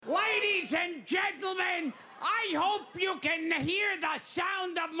Ladies and gentlemen, I hope you can hear the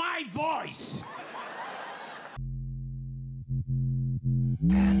sound of my voice.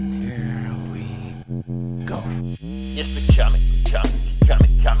 And here we go. It's the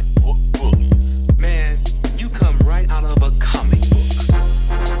comic book bullies. Man, you come right out of a comic book.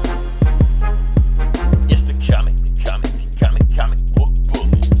 It's the comic book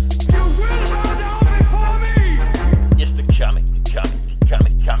bullies. You will bow down before me! It's the comic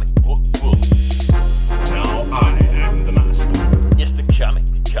book bullies. Now I am the master. It's the comic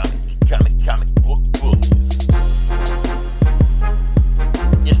book bullies.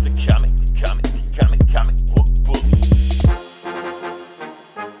 It's the comic book bullies.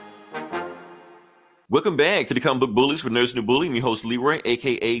 Welcome back to the Comic Book Bullies with Nerds New Bully. I'm your host Leroy,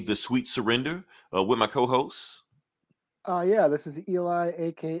 aka The Sweet Surrender, with my co-hosts. Yeah, this is Eli,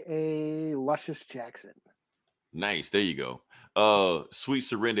 aka Luscious Jackson. Nice, there you go. Sweet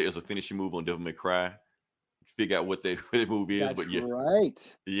Surrender is a finishing move on Devil May Cry. Figure out what that movie is, That's but yeah,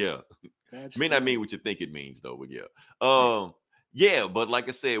 right. yeah, That's may not mean what you think it means though, but yeah. Yeah, but like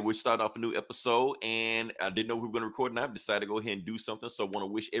I said, we're starting off a new episode, and I didn't know we were going to record, and I decided to go ahead and do something. So I want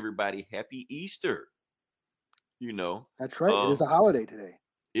to wish everybody happy Easter. You know, That's right. It is a holiday today.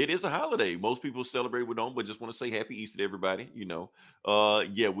 it is a holiday. Most people celebrate with don't, but just want to say happy Easter to everybody. You know,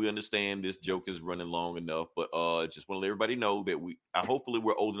 yeah, we understand this joke is running long enough, but just want to let everybody know that hopefully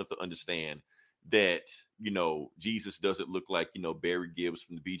we're old enough to understand that, you know, Jesus doesn't look like, you know, Barry Gibbs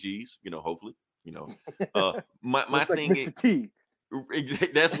from the Bee Gees. You know, hopefully, you know, my Looks like thing Mr. T.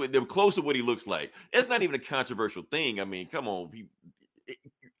 that's what the close to what he looks like. It's not even a controversial thing. I mean, come on,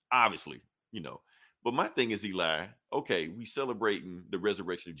 obviously, you know. But my thing is, Eli, okay, we celebrating the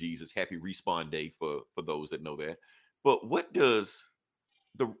resurrection of Jesus. Happy Respawn Day for those that know that. But what does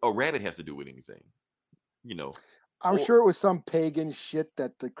a rabbit has to do with anything? You know, I'm or, sure it was some pagan shit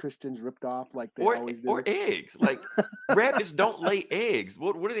that the Christians ripped off like they always do. or eggs. Like rabbits don't lay eggs.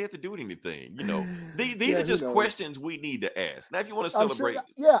 What do they have to do with anything? You know, these Yeah, are who just knows? questions we need to ask. Now, if you want to I'm celebrate,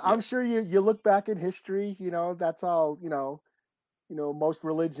 sure, I'm sure you look back in history, you know, that's all, you know, most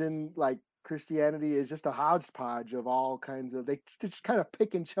religion like Christianity is just a hodgepodge of all kinds of, they just kind of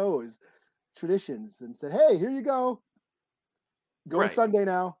pick and chose traditions and said, hey, here you go. Go right. to Sunday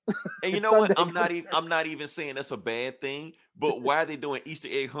now. And you It's know what? Sunday, I'm not even saying that's a bad thing. But why are they doing Easter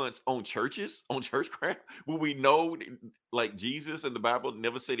egg hunts on churches, on church crap? When we know, like Jesus and the Bible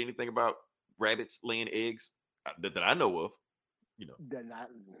never said anything about rabbits laying eggs that I know of. You know, Then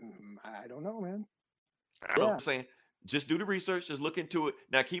I don't know, man. I don't know. I'm saying just do the research, just look into it.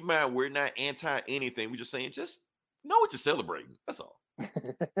 Now, keep in mind, we're not anti anything. We're just saying, just know what you're celebrating. That's all.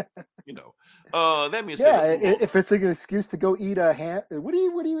 You know, that means if it's an excuse to go eat a ham, what do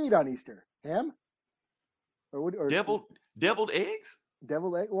you eat on Easter? Ham? Or deviled eggs?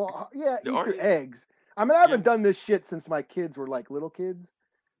 Deviled egg? Well, yeah, There Easter are- eggs. I mean, I haven't done this shit since my kids were like little kids,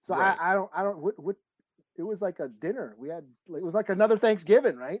 so Right. I don't. What? It was like a dinner. We had. It was like another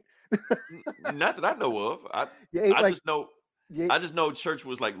Thanksgiving, right? Not that I know of. You ate I like. just know. you ate- I just know church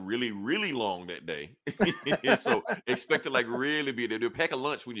was like really, really long that day. So expect to like really be there. Do a pack of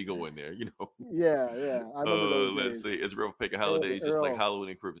lunch when you go in there, you know. yeah. I remember those Let's days. see. It's real pack of holidays, just like Earl. Halloween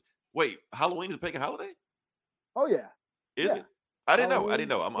and Christmas. Wait, Halloween is a pack of holiday? Oh yeah. Is Yeah. it? I didn't know. I Halloween. didn't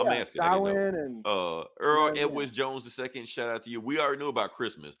know. I'm Yeah, asking. I didn't know. Samhain and Earl yeah. Edwards Jones II, shout out to you. We already knew about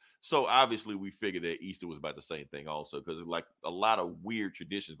Christmas. So obviously we figured that Easter was about the same thing also, because it's like a lot of weird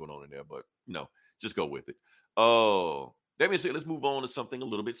traditions going on in there, but no, just go with it. That being said, let's move on to something a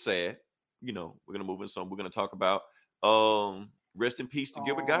little bit sad. You know, we're gonna move in some. We're gonna talk about rest in peace to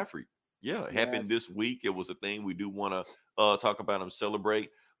Gilbert Gottfried. Yeah, it happened this week. It was a thing we do want to talk about and celebrate.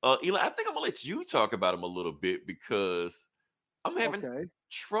 Eli, I think I'm gonna let you talk about him a little bit because I'm having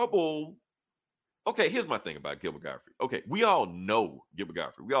trouble. Okay, here's my thing about Gilbert Gottfried. Okay, we all know Gilbert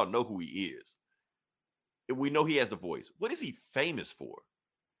Gottfried. We all know who he is. And we know he has the voice. What is he famous for?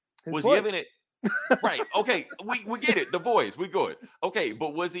 His He voice. having it? Right. Okay, we get it. The voice. We go it. Okay,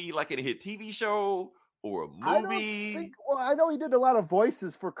 but was he like in a hit TV show or a movie? I know he did a lot of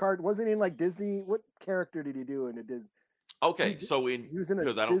voices for Wasn't he in like Disney? What character did he do in a Disney? Okay, he because was in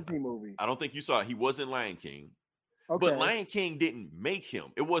a Disney movie. I don't think you saw it. He was in Lion King. Okay. But Lion King didn't make him.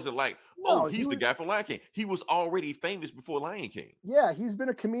 It wasn't like, he's the guy from Lion King. He was already famous before Lion King. Yeah, he's been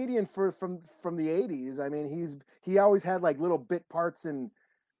a comedian from the 80s. I mean, he always had like little bit parts in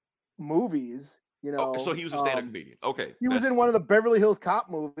movies, you know. So he was a stand-up comedian. Okay. He was in one of the Beverly Hills Cop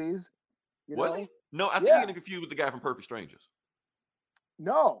movies. Was he? No, I think you're getting confused with the guy from Perfect Strangers.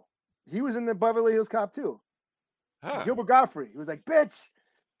 No, he was in the Beverly Hills Cop too. Huh. Gilbert Gottfried. He was like, bitch,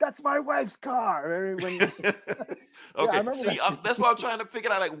 that's my wife's car. I mean, when, I Okay, remember see, that scene. that's what I'm trying to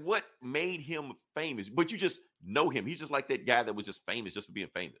figure out. Like, what made him famous? But you just know him. He's just like that guy that was just famous just for being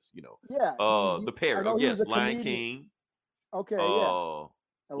famous. Yeah, The I parrot. know Oh he was yes, a Lion comedian. King. Okay, yeah, Was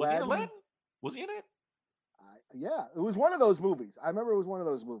he in Aladdin. Aladdin? Was he in it? Yeah, it was one of those movies. I remember it was one of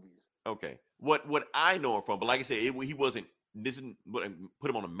those movies. Okay. What I know him from, but like I said, he wasn't. This isn't what put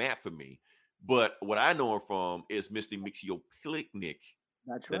him on the map for me. But what I know him from is Mr. Mxyzptlk.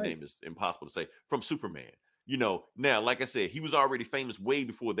 That's That right. name is impossible to say. From Superman. Now, like I said, he was already famous way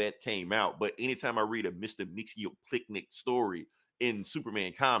before that came out. But anytime I read a Mr. Mxyzptlk story in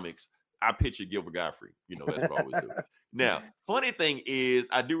Superman comics, I picture Gilbert Godfrey. That's what I always do. Now, funny thing is,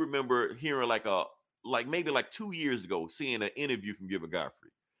 I do remember hearing maybe 2 years ago, seeing an interview from Gilbert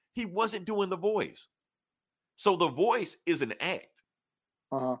Godfrey. He wasn't doing the voice. So the voice is an act.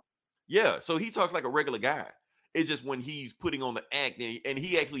 Uh-huh. Yeah. So he talks like a regular guy. It's just when he's putting on the act, and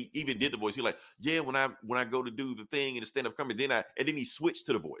he actually even did the voice. He's like, yeah, when I go to do the thing and the stand-up comedy, then he switched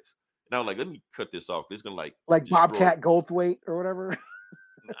to the voice. And I was like, let me cut this off. It's gonna like destroy. Bobcat Goldthwait or whatever.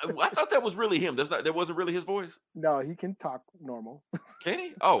 I thought that was really him. That wasn't really his voice. No, he can talk normal. Can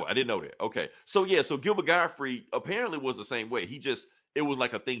he? Oh, I didn't know that. Okay. So yeah, so Gilbert Godfrey apparently was the same way. It was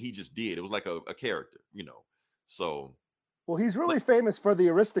like a thing he just did. It was like a character, So Well, he's really famous for the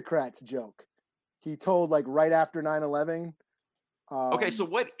Aristocrats joke. He told right after 9/11. Okay, so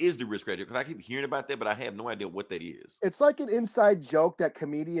what is the Aristocrat? Because I keep hearing about that, but I have no idea what that is. It's like an inside joke that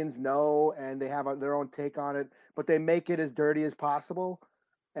comedians know, and they have their own take on it, but they make it as dirty as possible.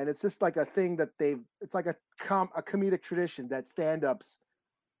 And it's just like a thing that it's like a comedic tradition that stand-ups,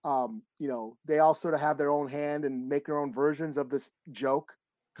 they all sort of have their own hand and make their own versions of this joke.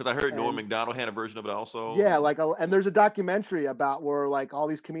 Because I heard Norm Macdonald had a version of it also. Yeah, and there's a documentary about where all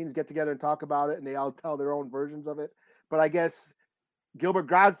these comedians get together and talk about it, and they all tell their own versions of it. But I guess Gilbert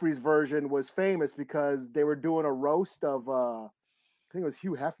Godfrey's version was famous because they were doing a roast of, I think it was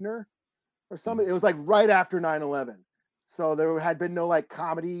Hugh Hefner or something. It was right after 9/11. So there had been no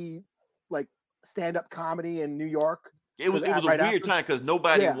comedy, stand-up comedy in New York. It was a weird time because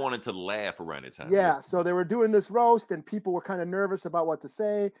nobody wanted to laugh around that time. Yeah, so they were doing this roast, and people were kind of nervous about what to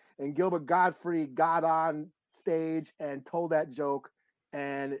say. And Gilbert Godfrey got on stage and told that joke,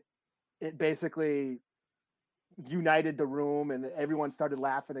 and it basically united the room, and everyone started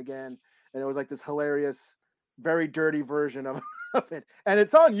laughing again. And it was this hilarious, very dirty version of it, and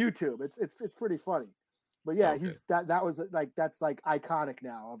it's on YouTube. It's pretty funny. But yeah, Okay. that was that's iconic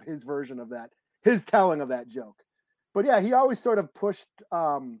now of his version of that, his telling of that joke. But yeah, he always sort of pushed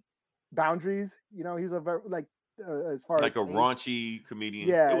boundaries. He's a very as far as a taste. raunchy comedian.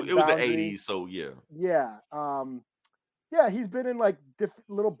 Yeah, it was the boundaries. 80s, so yeah. Yeah, yeah, he's been in different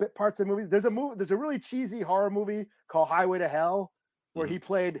little bit parts of movies. There's a really cheesy horror movie called Highway to Hell where he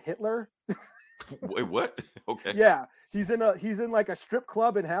played Hitler. Wait, what? Okay. Yeah, he's in a strip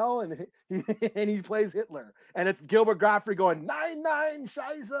club in hell, and he plays Hitler, and it's Gilbert Godfrey going 9-9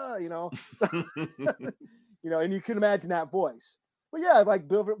 Scheiße, and you can imagine that voice. But yeah,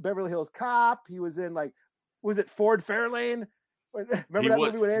 Beverly Hills Cop. He was in was it Ford Fairlane? Remember that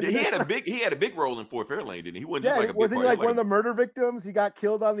movie with Andy? He had a big role in Fort Fairlane, didn't he? He wasn't just a big wasn't part. he one of the murder victims? He got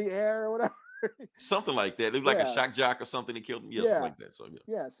killed on the air or whatever. Something like that. It was a shock jock or something that killed him. Yeah, something like that. So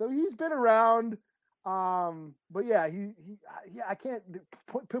yeah. So he's been around. But yeah, I can't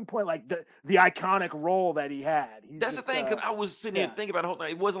pinpoint the iconic role that he had. That's the thing, because I was sitting there thinking about the whole thing.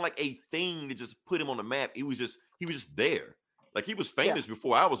 It wasn't like a thing that just put him on the map. He was just there. He was famous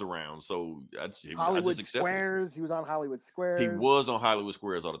before I was around. So Hollywood Squares. He was on Hollywood Squares. He was on Hollywood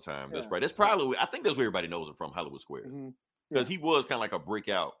Squares all the time. That's right. That's probably, I think that's where everybody knows him from, Hollywood Squares. Because he was kind of like a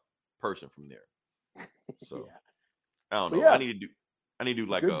breakout person from there. So I don't know. I need to do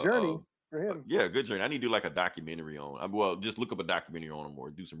like good journey for him. Yeah, good journey. I need to do a documentary on. Just look up a documentary on him or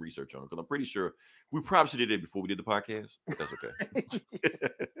do some research on him, because I'm pretty sure we probably should have did it before we did the podcast. But that's okay.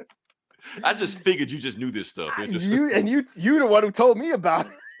 I just figured you just knew this stuff. It's just... you the one who told me about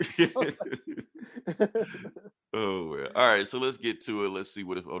it. Oh, well. All right. So let's get to it. Let's see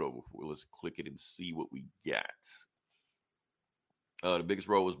what. Let's click it and see what we got. The biggest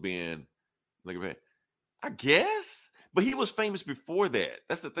role was being, I guess, but he was famous before that.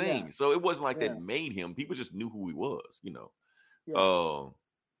 That's the thing. Yeah. So it wasn't that made him. People just knew who he was, Yeah.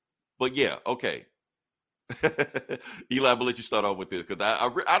 But yeah, okay. Eli, I'm gonna let you start off with this because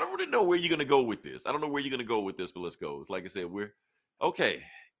I don't really know where you're gonna go with this. I don't know where you're gonna go with this, but let's go. Like I said, we're okay.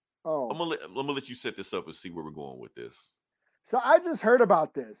 Oh, I'm gonna let you set this up and see where we're going with this. So I just heard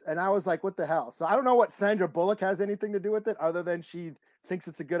about this and I was like, what the hell? So I don't know what Sandra Bullock has anything to do with it other than she thinks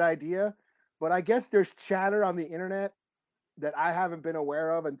it's a good idea. But I guess there's chatter on the internet that I haven't been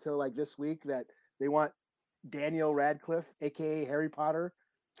aware of until like this week, that they want Daniel Radcliffe, aka Harry Potter,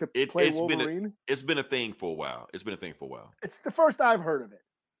 to play Wolverine. It's been a thing for a while. It's the first I've heard of it.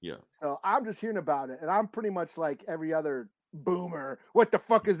 Yeah. So I'm just hearing about it, and I'm pretty much like every other boomer. What the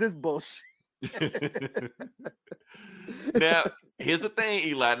fuck is this bullshit? Now, here's the thing,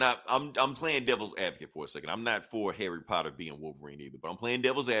 Eli. Now, I'm playing devil's advocate for a second. I'm not for Harry Potter being Wolverine either, but I'm playing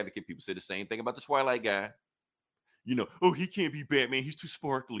devil's advocate. People say the same thing about the Twilight guy. You know, oh, he can't be Batman. He's too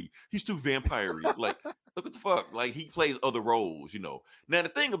sparkly. He's too vampire-y. Like, look what the fuck. Like, he plays other roles, you know. Now, the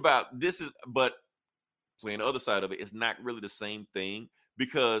thing about this is, but playing the other side of it, it's not really the same thing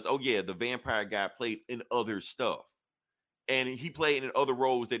because, oh, yeah, the vampire guy played in other stuff. And he played in other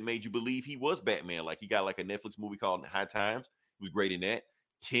roles that made you believe he was Batman. Like, he got like a Netflix movie called High Times. He was great in that.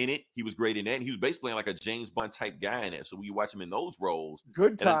 Tenet, he was great in that. And he was basically playing like a James Bond type guy in that. So when you watch him in those roles.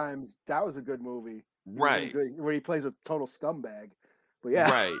 Good Times. That was a good movie. Right. Where he plays a total scumbag. But yeah.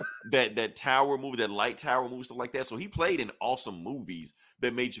 Right. That Tower movie, that Light Tower movie, stuff like that. So he played in awesome movies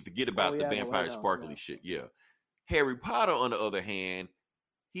that made you forget about the vampire sparkly shit. Yeah. Harry Potter, on the other hand,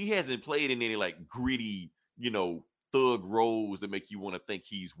 he hasn't played in any like gritty, you know, thug roles that make you want to think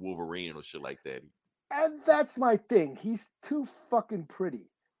he's Wolverine or shit like that. And that's my thing. He's too fucking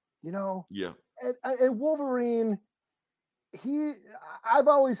pretty, you know? Yeah. And Wolverine, I've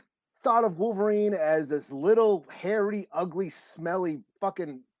always thought of Wolverine as this little, hairy, ugly, smelly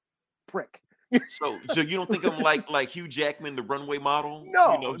fucking prick. So you don't think of him like Hugh Jackman, the runway model?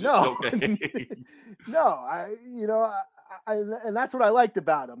 No, you know, no. Okay. No, and that's what I liked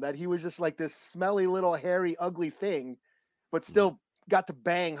about him, that he was just like this smelly little hairy ugly thing, but still got to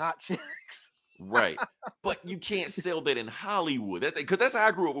bang hot chicks. Right. But you can't sell that in Hollywood. That's how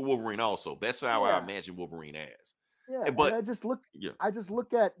I grew up with Wolverine also. That's how I imagine Wolverine as. Yeah, but I just look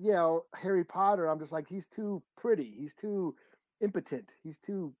at, you know, Harry Potter. I'm just like, he's too pretty. He's too impotent. He's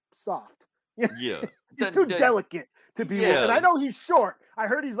too soft. Yeah. He's too delicate to be. Yeah. And I know he's short. I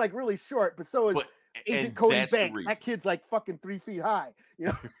heard he's like really short, but so is Agent Cody Banks. That kid's like fucking 3 feet high. You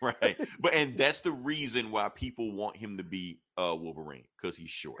know? Right. And that's the reason why people want him to be Wolverine, because he's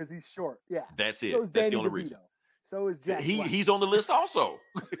short. Because he's short. Yeah. That's it. So is that's Danny the only DeVito. reason. So is Jack. He's on the list also.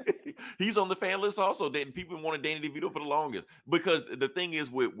 He's on the fan list also. That people wanted Danny DeVito for the longest. Because the thing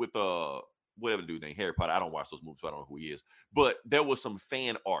is with whatever the dude named Harry Potter, I don't watch those movies, so I don't know who he is. But there was some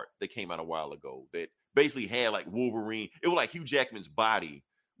fan art that came out a while ago that basically had like Wolverine. It was like Hugh Jackman's body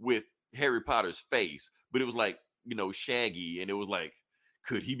with Harry Potter's face, but it was like, you know, shaggy, and it was like,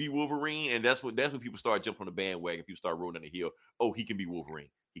 could he be Wolverine? And that's when people started jumping on the bandwagon. People started rolling down the hill. Oh, he can be Wolverine.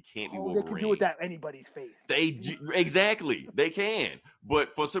 He can't be Wolverine. They can do it that anybody's face. Exactly. They can.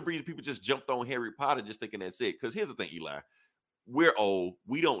 But for some reason, people just jumped on Harry Potter just thinking that's it. Because here's the thing, Eli. We're old.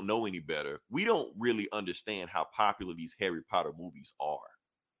 We don't know any better. We don't really understand how popular these Harry Potter movies are.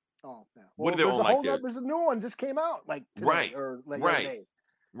 Oh, man. What are they on like that? There's a new one just came out like today, right. Or like right.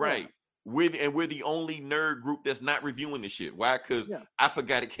 Right. Yeah. We're the only nerd group that's not reviewing this shit. Why? Because I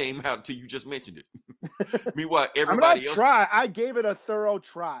forgot it came out until you just mentioned it. Meanwhile, everybody else. I gave it a thorough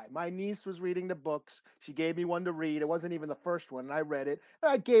try. My niece was reading the books. She gave me one to read. It wasn't even the first one, and I read it.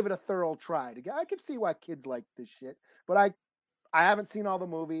 And I gave it a thorough try. I could see why kids like this shit, but I haven't seen all the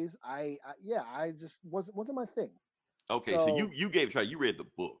movies. I just wasn't my thing. Okay, so you gave it a try. You read the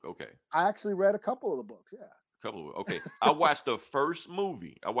book. Okay. I actually read a couple of the books. Yeah. Okay. I watched the first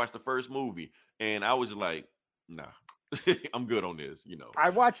movie. And I was like, nah, I'm good on this, you know. I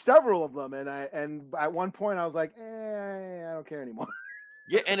watched several of them, and at one point I was like, I don't care anymore.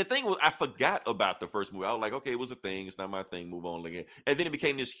 Yeah, and the thing was, I forgot about the first movie. I was like, okay, it was a thing. It's not my thing. Move on. And then it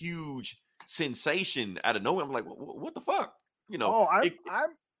became this huge sensation out of nowhere. I'm like, what the fuck? You know. Oh,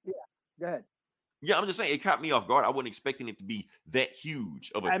 go ahead. Yeah, I'm just saying it caught me off guard. I wasn't expecting it to be that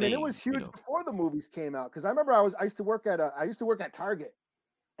huge of a thing. I mean, it was huge before the movies came out, because I remember I used to work at Target,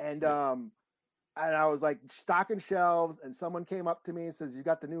 and I was like stocking shelves, and someone came up to me and says, "You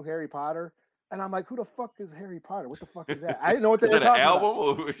got the new Harry Potter?" And I'm like, "Who the fuck is Harry Potter? What the fuck is that?" I didn't know what they were talking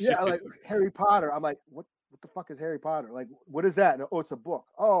about. Yeah, like Harry Potter. I'm like, what the fuck is Harry Potter? Like, what is that? And, oh, it's a book.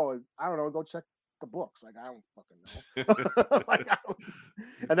 Oh, I don't know. Go check the books. Like, I don't fucking know.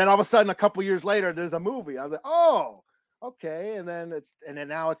 And then all of a sudden, a couple years later, there's a movie. I was like, oh, okay. And then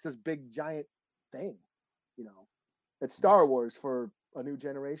now it's this big giant thing. You know, it's Star Wars for a new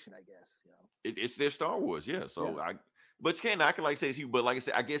generation, I guess. You know, it's their Star Wars, yeah. So I can like say it's you, but like I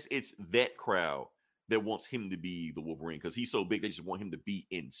said, I guess it's that crowd that wants him to be the Wolverine because he's so big. They just want him to be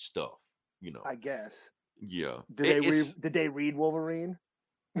in stuff. You know, I guess. Yeah. Did they read Wolverine?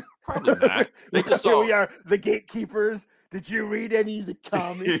 Probably not. They just saw. Here we are, the gatekeepers Did you read any of the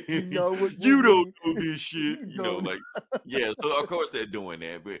comics? You know what You don't Wolverine- know this shit. You You know, don't- like yeah. So of course they're doing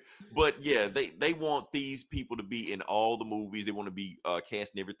that, but yeah, they want these people to be in all the movies. They want to be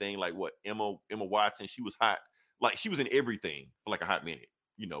casting everything. Like what Emma Watson, she was hot. Like she was in everything for like a hot minute.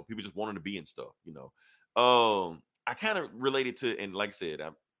 You know, people just wanted to be in stuff. You know, I kind of related to, and like I said,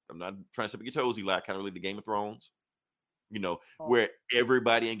 I'm not trying to step on your toes, Eli. I kind of related to Game of Thrones. You know, where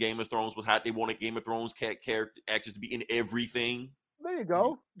everybody in Game of Thrones was hot. They wanted Game of Thrones character actors to be in everything. There you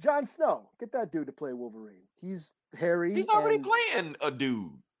go. Jon Snow. Get that dude to play Wolverine. He's hairy. He's already playing a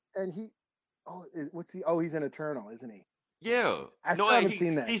dude. And he, what's he? Oh, he's an Eternal, isn't he? Yeah. I still haven't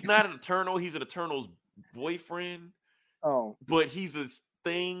seen that. He's not an Eternal. He's an Eternal's boyfriend. Oh. But he's a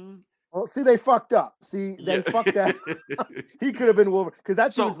thing. Well, see, they fucked up. See, they fucked that. He could have been Wolverine. Because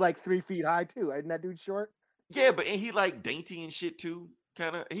that dude's like 3 feet high, too. Isn't that dude short? Yeah, but and he like dainty and shit, too.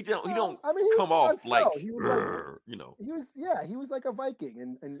 Kind of. He don't I mean, he come off like, he was like, you know. He was like a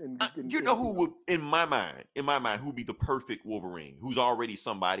Viking. And you know who would, in my mind, who would be the perfect Wolverine? Who's already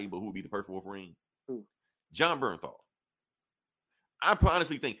somebody, but who would be the perfect Wolverine? Who? John Bernthal. I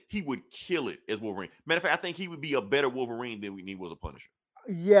honestly think he would kill it as Wolverine. Matter of fact, I think he would be a better Wolverine than he was a Punisher.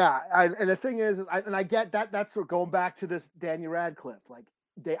 Yeah, and the thing is, I get that. That's sort of going back to this Daniel Radcliffe. Like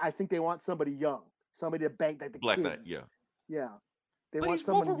I think they want somebody young, somebody to bank like the Black kids. Knight, yeah. Yeah, they But want he's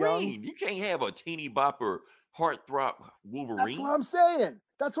someone Wolverine. young. You can't have a teeny bopper heartthrob Wolverine.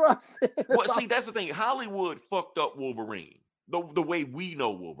 That's what I'm saying. Well, see, that's the thing. Hollywood fucked up Wolverine. The way we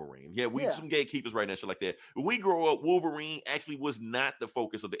know Wolverine. Yeah, some gatekeepers right now, shit like that. When we grow up, Wolverine actually was not the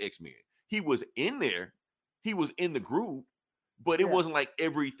focus of the X-Men. He was in there. He was in the group, but it wasn't like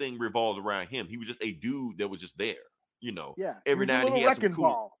everything revolved around him. He was just a dude that was just there, you know. Yeah. Every now and then he had some cool.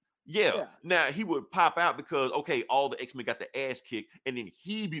 Ball. Yeah. Now he would pop out because all the X-Men got the ass kicked, and then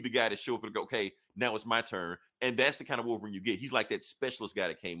he'd be the guy to show up and go, okay, now it's my turn. And that's the kind of Wolverine you get. He's like that specialist guy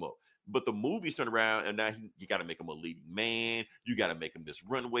that came up. But the movies turn around, and now you got to make him a leading man. You got to make him this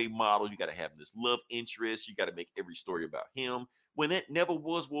runway model. You got to have this love interest. You got to make every story about him. When that never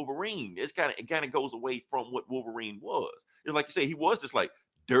was Wolverine, it kind of goes away from what Wolverine was. It's like you say, he was this like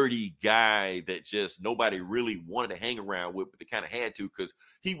dirty guy that just nobody really wanted to hang around with, but they kind of had to because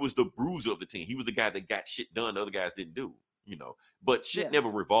he was the bruiser of the team. He was the guy that got shit done the other guys didn't do, you know. But shit never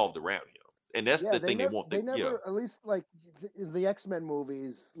revolved around him. And that's the thing they want. They never, at least like the X-Men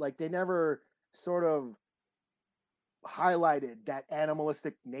movies, like they never sort of highlighted that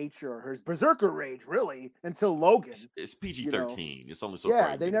animalistic nature or his berserker rage really until Logan. It's PG-13. It's only so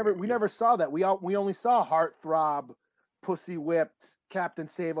far. We never saw that. We only saw heartthrob, pussy whipped Captain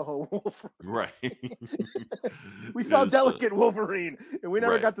Save-A-Ho Wolverine. Right. We saw delicate Wolverine, and we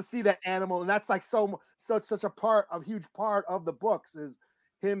never got to see that animal. And that's like such a huge part of the books is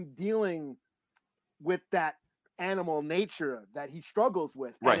him dealing with that animal nature that he struggles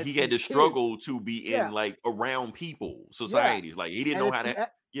with. Right. He had to struggle to be in like around people, societies. Like he didn't know how to.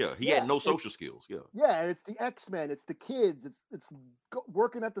 He had no social skills. Yeah, and it's the X-Men, it's the kids, it's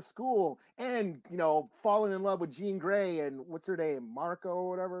working at the school, and falling in love with Jean Grey and what's her name, Marco or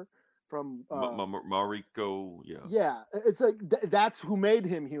whatever from Mariko. Yeah, it's like that's who made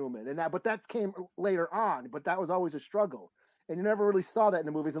him human, but that came later on. But that was always a struggle, and you never really saw that in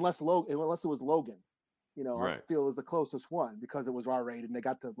the movies unless it was Logan. I feel is the closest one because it was R-rated and they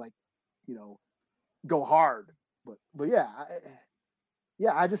got to go hard. But yeah,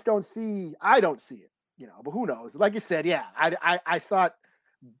 I just don't see. I don't see it, But who knows? Like you said, yeah, I thought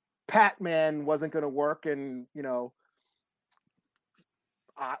Patman wasn't going to work, and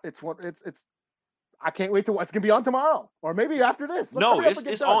it's. I can't wait to watch. It's gonna be on tomorrow, or maybe after this.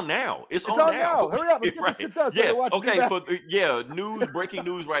 It's on now. It's on now. Hurry up! Let's get this shit done. Breaking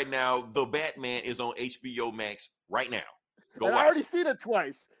news right now. The Batman is on HBO Max right now. Go watch. I already seen it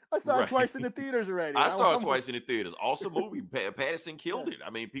twice. I saw it twice in the theaters already. I saw it twice in the theaters. Awesome movie. Pattinson killed it. I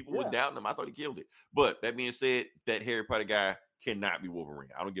mean, people were doubting him. I thought he killed it. But that being said, that Harry Potter guy cannot be Wolverine.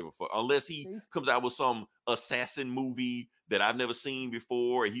 I don't give a fuck unless he comes out with some assassin movie that I've never seen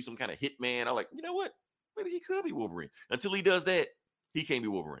before, and he's some kind of hitman. I'm like, you know what? Maybe he could be Wolverine. Until he does that, he can't be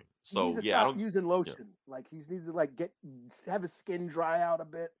Wolverine. So he needs to stop using lotion. Like he needs to have his skin dry out a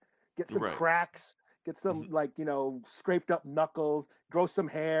bit, get some cracks, get some scraped up knuckles, grow some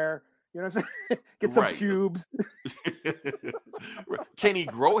hair. You know what I'm saying? Get some pubes. Can he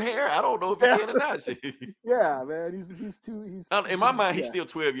grow hair? I don't know if he can or not. Yeah, man. In my mind, he's still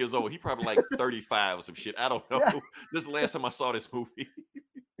 12 years old. He probably like 35 or some shit. I don't know. Yeah. This is the last time I saw this movie.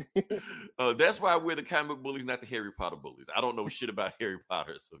 That's why we're the comic book bullies, not the Harry Potter bullies. I don't know shit about Harry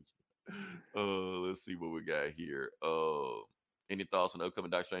Potter. So let's see what we got here. Any thoughts on the upcoming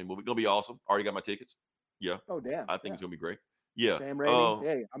Doctor Strange movie? Gonna be awesome. Already got my tickets. Yeah, Oh damn. I think Yeah. it's gonna be great. Yeah, Sam Raimi.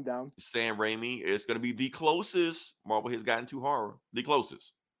 Hey, I'm down. Sam Raimi is gonna be the closest Marvel has gotten to horror. The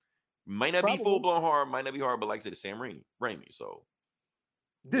closest. Might not be Probably. full blown horror, might not be horror, but like I said, it's Sam Raimi. So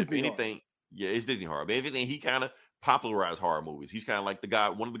Disney if horror. anything, yeah, it's Disney horror. But if anything, he kind of popularized horror movies. He's kind of like the guy,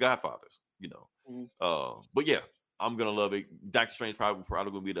 one of the Godfathers, you know. Mhm. But yeah, I'm gonna love it. Doctor Strange probably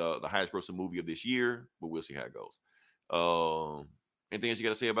gonna be the highest grossing movie of this year, but we'll see how it goes. Anything else you got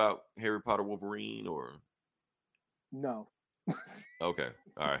to say about Harry Potter Wolverine or? No. Okay,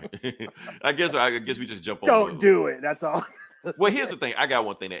 all right. I guess we just jump on. Don't do it. That's all. Well, here's the thing. I got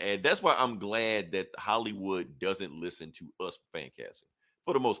one thing to add. That's why I'm glad that Hollywood doesn't listen to us for fan casting.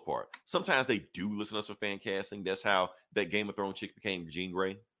 For the most part, sometimes they do listen to us for fan casting. That's how that Game of Thrones chick became Jean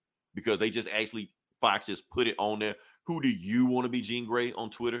Grey, because they just actually Fox just put it on there. Who do you want to be Jean Grey on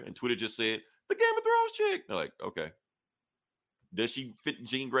Twitter? And Twitter just said the Game of Thrones chick. They're like, okay. Does she fit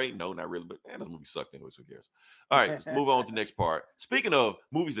Jean Grey? No, not really. But man, this movie sucked anyway. So who cares? All right, let's move on to the next part. Speaking of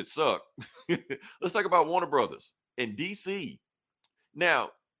movies that suck, let's talk about Warner Brothers and DC. Now,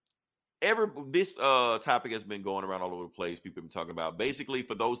 this topic has been going around all over the place. People have been talking about. Basically,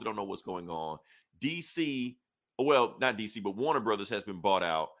 for those that don't know what's going on, DC, well, not DC, but Warner Brothers has been bought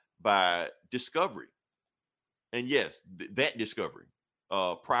out by Discovery. And yes, that Discovery,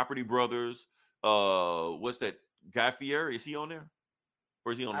 Property Brothers. What's that? Guy Fieri, is he on there,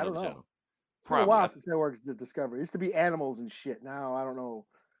 or is he on another channel? It's been a while since I worked at Discovery. It used to be animals and shit. Now I don't know.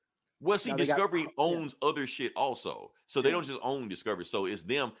 Well, see, Discovery owns other shit also, so they don't just own Discovery. So it's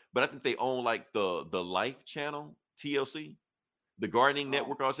them, but I think they own like the Life Channel, TLC, the Gardening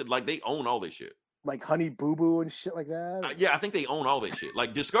Network, all shit. Like they own all this shit. Like Honey Boo Boo and shit like that. Yeah, I think they own all that shit.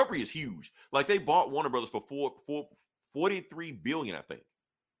 Like Discovery is huge. Like they bought Warner Brothers for 43 billion, I think,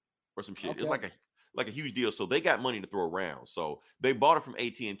 or some shit. Okay. It's like a huge deal. So they got money to throw around. So they bought it from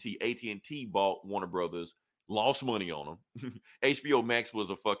AT&T. AT&T bought Warner Brothers, lost money on them. HBO Max was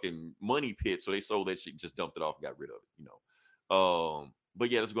a fucking money pit, so they sold that shit, just dumped it off, and got rid of it, you know.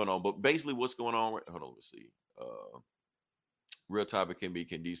 But yeah, that's going on. But basically, what's going on? Hold on, let's see. Real topic can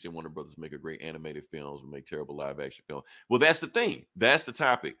DC and Warner Brothers make a great animated films, make terrible live action films. Well, that's the thing. That's the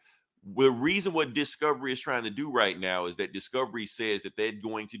topic. The reason what Discovery is trying to do right now is that Discovery says that they're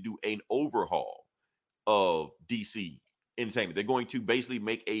going to do an overhaul of DC Entertainment. They're going to basically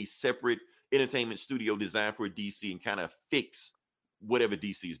make a separate entertainment studio designed for DC and kind of fix whatever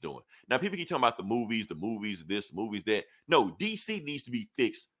DC is doing. Now, people keep talking about the movies, this, movies that. No, DC needs to be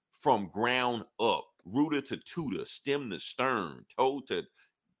fixed from ground up, rooter to tutor, stem to stern, toe to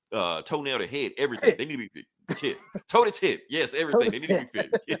toenail to head, everything. They need to be fixed. Tip, toe to tip. Yes, everything. They need to be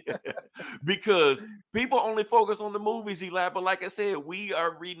fixed. Because people only focus on the movies, Eli. But like I said, we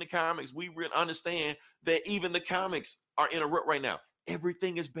are reading the comics. We understand that even the comics are in a rut right now.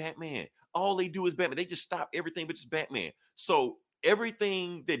 Everything is Batman. All they do is Batman. They just stop everything but just Batman. So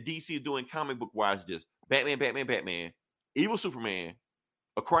everything that DC is doing comic book wise is just Batman, Evil Superman,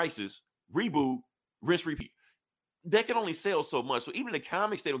 a crisis, reboot, rinse, repeat. That can only sell so much. So even the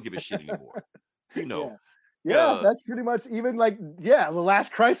comics, they don't give a shit anymore. You know. Yeah, that's pretty much even like the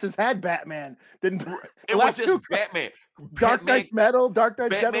Last Crisis had Batman. Didn't it was just Batman. Dark Knight's Metal, Dark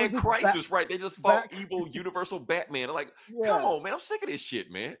Knight's Batman Crisis, right? They just fought evil Universal Batman. I'm like, come on, man, I'm sick of this shit,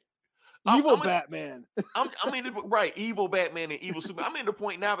 man. Evil Batman. Right, evil Batman and evil Superman. I'm in the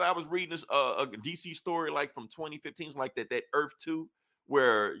point now that I was reading this a DC story like from 2015, like that Earth 2,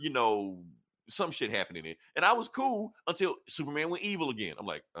 where some shit happened in it, and I was cool until Superman went evil again. I'm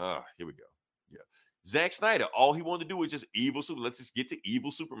like, here we go. Zack Snyder, all he wanted to do was just evil Superman. Let's just get to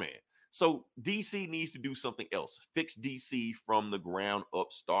evil Superman. So DC needs to do something else. Fix DC from the ground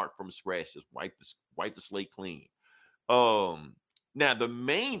up. Start from scratch. Just wipe the slate clean. Now the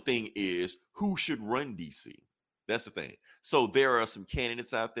main thing is who should run DC. That's the thing. So there are some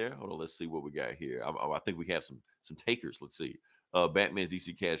candidates out there. Hold on, let's see what we got here. I think we have some takers. Let's see. Batman's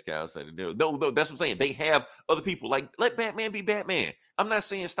DC cash cow said no, that's what I'm saying. They have other people. Like, let Batman be Batman. I'm not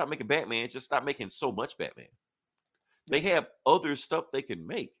saying stop making Batman, just stop making so much Batman. They have other stuff they can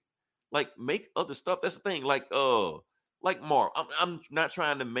make. Like, make other stuff. That's the thing. Like Marvel. I'm not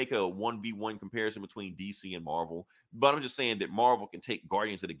trying to make a 1v1 comparison between DC and Marvel, but I'm just saying that Marvel can take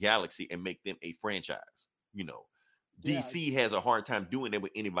Guardians of the Galaxy and make them a franchise. DC has a hard time doing that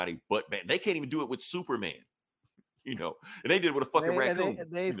with anybody but Batman. They can't even do it with Superman. And they did it with a fucking raccoon.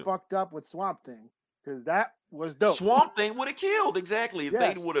 They fucked up with Swamp Thing because that was dope. Swamp Thing would have killed exactly if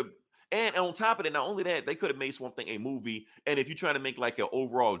Yes. they would have. And on top of it, not only that, they could have made Swamp Thing a movie. And if you're trying to make like an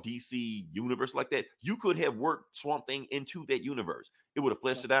overall DC universe like that, you could have worked Swamp Thing into that universe. It would have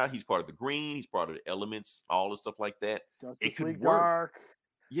fleshed it out. He's part of the Green. He's part of the Elements, all the stuff like that. Justice it could League work. Dark.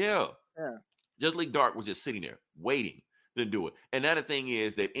 Yeah. Justice League Dark was just sitting there waiting to do it. And now the thing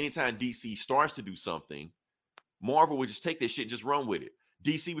is that anytime DC starts to do something, Marvel would just take this shit and just run with it.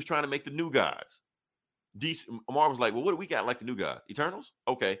 DC was trying to make the New Gods. Marvel's like, well, what do we got like the New Gods? Eternals?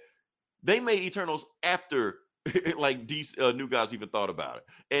 Okay. They made Eternals after like DC New Gods even thought about it.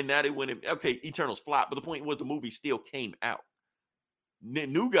 And now they went in, okay, Eternals flopped, but the point was the movie still came out.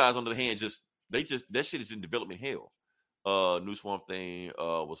 New Gods, on the hand, that shit is in development hell. New Swamp Thing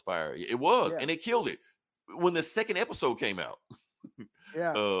was fire. It was, and they killed it when the second episode came out.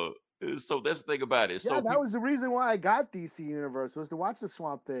 Yeah. So that's the thing about it. Yeah, so that was the reason why I got DC Universe, was to watch the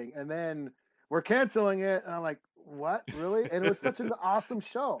Swamp Thing, and then we're canceling it, and I'm like, what, really? And it was such an awesome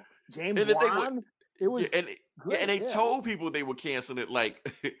show. James Wan, it was, and they told people they were canceling it like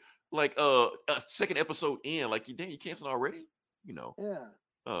a second episode in, like, damn, you canceling already, you know? Yeah.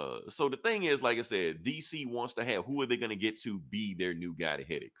 So the thing is, like I said, DC wants to have, who are they going to get to be their new guy to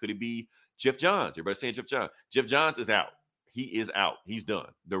head it? Could it be Jeff Johns? Everybody's saying Jeff Johns. Jeff Johns is out. He is out. He's done.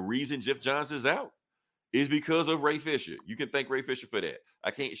 The reason Jeff Johns is out is because of Ray Fisher. You can thank Ray Fisher for that. I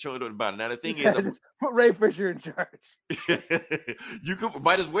can't show it about it. Now the thing is, put Ray Fisher in charge. You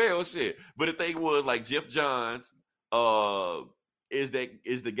might as well, shit. But the thing was, like, Jeff Johns is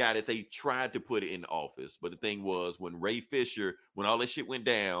the guy that they tried to put in office. But the thing was, when Ray Fisher, when all that shit went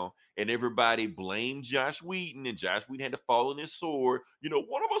down and everybody blamed Josh Whedon, and Josh Whedon had to fall on his sword, you know,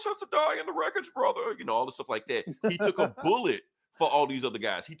 one of us has to die in the wreckage, brother, you know, all the stuff like that. He took a bullet for all these other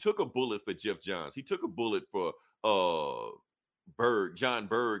guys. He took a bullet for Jeff Johns. He took a bullet for John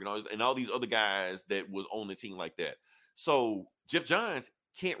Berg, and all these other guys that was on the team like that. So Jeff Johns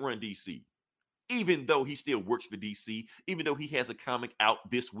can't run DC. Even though he still works for DC, even though he has a comic out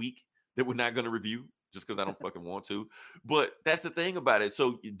this week that we're not going to review just because I don't fucking want to. But that's the thing about it.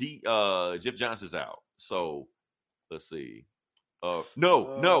 So Jeff Johns is out. So let's see. Hell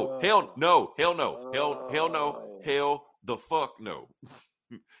no, hell the fuck no.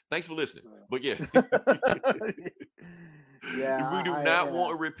 Thanks for listening. But yeah. Yeah, we do not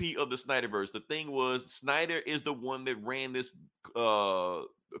want a repeat of the Snyderverse. The thing was, Snyder is the one that ran this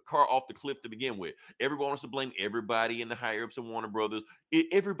car off the cliff to begin with. Everyone wants to blame everybody in the higher ups of Warner Brothers.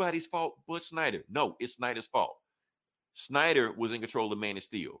 Everybody's fault but Snyder. No, it's Snyder's fault. Snyder was in control of Man of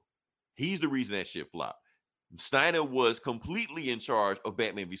Steel. He's the reason that shit flopped. Snyder was completely in charge of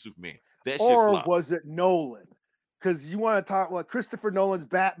Batman v Superman. That shit flopped. Or was it Nolan? Because you want to talk, well, Christopher Nolan's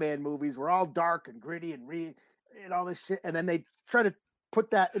Batman movies were all dark and gritty and all this shit, and then they try to put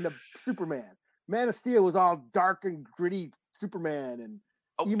that into Superman. Man of Steel was all dark and gritty Superman and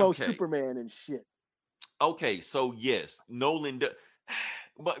emo Superman and shit. Okay, so yes, Nolan,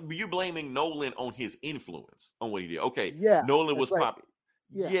 but you're blaming Nolan on his influence on what he did. Okay, yeah, Nolan was popular.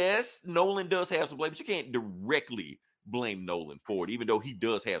 Yeah. Yes, Nolan does have some blame, but you can't directly blame Nolan for it, even though he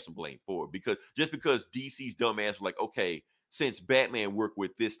does have some blame for it. Because DC's dumbass were like, okay, since Batman worked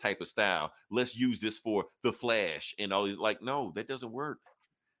with this type of style, let's use this for the Flash and all these. Like, no, that doesn't work.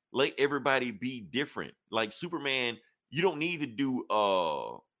 Let everybody be different. Like Superman, you don't need to do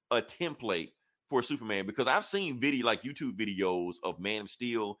a template for Superman, because I've seen YouTube videos of Man of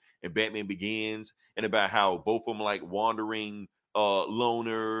Steel and Batman Begins, and about how both of them like wandering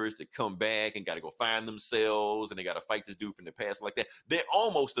loners that come back and got to go find themselves, and they got to fight this dude from the past like that. They're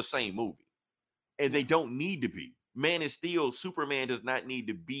almost the same movie, and they don't need to be. Man of Steel, Superman does not need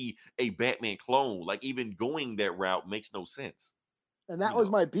to be a Batman clone. Like, even going that route makes no sense. And that was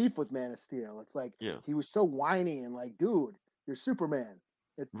my beef with Man of Steel. It's like, he was so whiny and like, dude, you're Superman.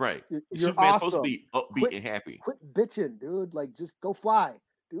 Right. You're Superman's awesome. supposed to be upbeat and happy. Quit bitching, dude. Like, just go fly,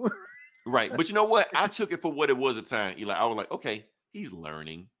 dude. Right. But you know what? I took it for what it was at the time. Eli, I was like, okay, he's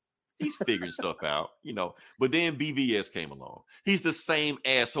learning. He's figuring stuff out, you know. But then BVS came along. He's the same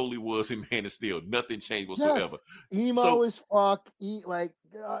asshole he was in Man of Steel. Nothing changed whatsoever. Yes. Emo as fuck.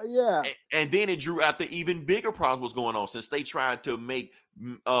 Yeah. And then it drew out the even bigger problem was going on, since they tried to make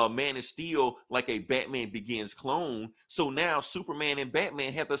Man of Steel like a Batman Begins clone. So now Superman and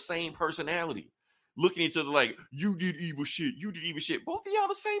Batman have the same personality, looking at each other like, you did evil shit. You did evil shit. Both of y'all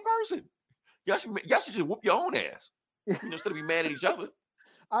the same person. Y'all should just whoop your own ass, instead of be mad at each other.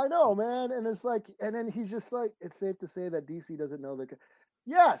 I know, man. And it's like, and then he's just like, it's safe to say that DC doesn't know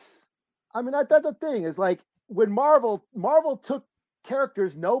yes. I mean, that's the thing, is like, when Marvel took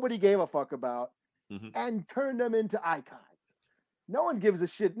characters nobody gave a fuck about and turned them into icons. No one gives a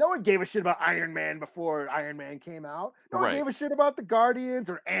shit. No one gave a shit about Iron Man before Iron Man came out. No one Right. gave a shit about the Guardians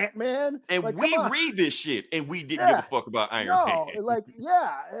or Ant-Man. And Like, we come on. read this shit, and we didn't give Yeah. a fuck about Iron No, Man. like,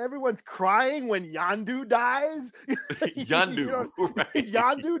 yeah, everyone's crying when Yondu dies. Yondu, You know, right?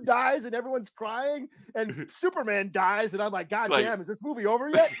 Yondu dies and everyone's crying, and Superman dies, and I'm like, God Like- damn, is this movie over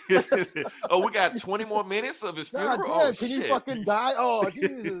yet? Oh, we got 20 more minutes of his God funeral. damn, Oh, can shit. you fucking die? Oh,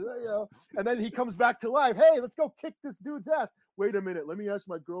 Jesus. You know. And then he comes back to life. Hey, let's go kick this dude's ass. Wait a minute, let me ask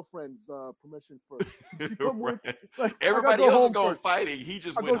my girlfriend's permission first. Can she come with? Right. Like, I gotta Everybody go else is home going first. fighting. He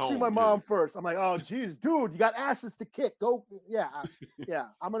just I'll went go home. see my dude. mom first. I'm like, oh, geez, dude, you got asses to kick. Go, yeah, yeah.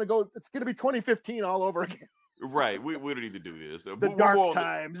 I'm gonna go. It's gonna be 2015 all over again. Right. We don't need to do this. The We're dark more on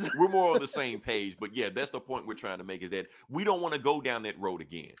times. we're more on the same page. But yeah, that's the point we're trying to make, is that we don't want to go down that road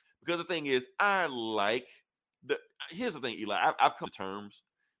again. Because the thing is, here's the thing, Eli. I've come to terms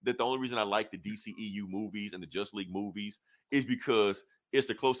that the only reason I like the DCEU movies and the Justice League movies is because it's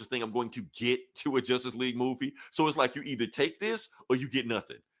the closest thing I'm going to get to a Justice League movie. So it's like, you either take this or you get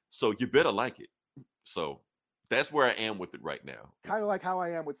nothing. So you better like it. So that's where I am with it right now. Kind of like how I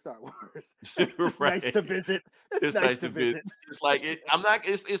am with Star Wars. It's nice Right. to visit. It's nice to visit. It's like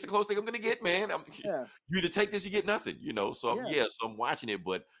it's the closest thing I'm gonna get, man. Yeah. You either take this, you get nothing, you know. So Yeah. so I'm watching it,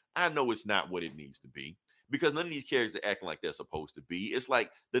 but I know it's not what it needs to be, because none of these characters are acting like they're supposed to be. It's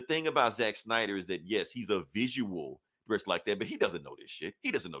like, the thing about Zack Snyder is that, yes, he's a visual dressed like that, but he doesn't know this shit.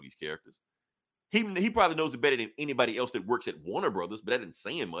 He doesn't know these characters. He probably knows it better than anybody else that works at Warner Brothers, but that isn't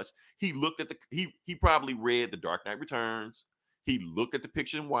saying much. He looked at he probably read The Dark Knight Returns. He looked at the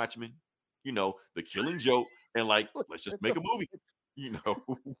picture in Watchmen, you know, The Killing Joke, and like, let's just make a movie, you know.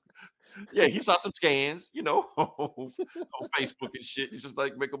 Yeah, he saw some scans, you know, on Facebook and shit. He's just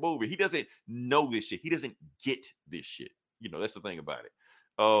like, make a movie. He doesn't know this shit. He doesn't get this shit. You know, that's the thing about it.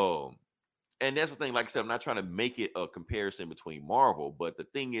 And that's the thing, like I said, I'm not trying to make it a comparison between Marvel, but the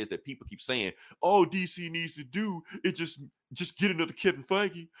thing is that people keep saying, all DC needs to do is just get another Kevin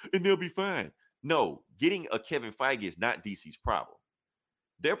Feige and they'll be fine. No, getting a Kevin Feige is not DC's problem.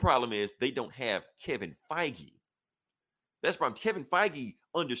 Their problem is they don't have Kevin Feige. That's the problem. Kevin Feige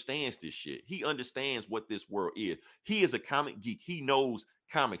understands this shit. He understands what this world is. He is a comic geek. He knows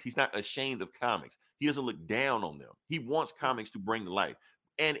comics. He's not ashamed of comics. He doesn't look down on them. He wants comics to bring to life.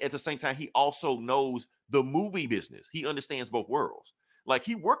 And at the same time, he also knows the movie business. He understands both worlds. Like,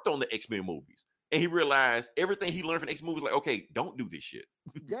 he worked on the X-Men movies, and he realized everything he learned from X-Men movies, like, okay, don't do this shit.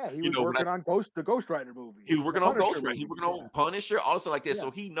 Yeah, he You was know, working on the Ghost Rider movie. He was working the on Ghost Punisher Rider. He was movies, working on Punisher, all stuff like that. Yeah.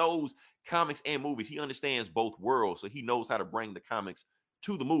 So he knows comics and movies. He understands both worlds. So he knows how to bring the comics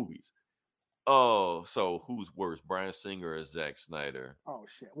to the movies. Oh, so who's worse, Bryan Singer or Zack Snyder? Oh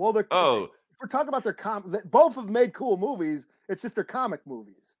shit. Well, if we're talking about their both have made cool movies. It's just their comic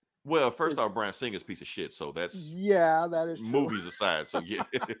movies. Well, first off, Bryan Singer's a piece of shit. So that's, yeah, that is true. movies aside. So yeah,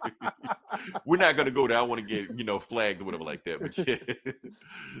 we're not gonna go there. I want to get, you know, flagged or whatever like that. But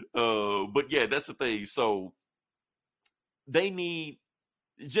yeah, but yeah, that's the thing. So they need,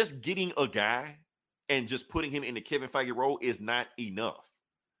 just getting a guy and just putting him in the Kevin Feige role is not enough.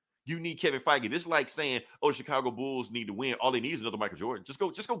 You need Kevin Feige. This is like saying, oh, Chicago Bulls need to win. All they need is another Michael Jordan. Just go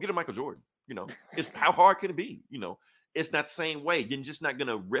get a Michael Jordan. You know, it's how hard can it be? You know, it's not the same way. You're just not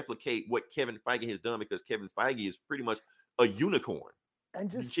gonna replicate what Kevin Feige has done, because Kevin Feige is pretty much a unicorn. And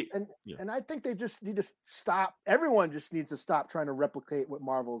just Yeah. and I think they just need to stop. Everyone just needs to stop trying to replicate what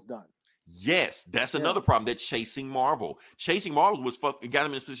Marvel's done. Yes, that's Yeah. another problem. They're chasing Marvel. Chasing Marvel was got them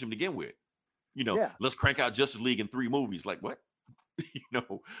in this position to begin with. You know, Yeah. let's crank out Justice League in 3 movies. Like, what? You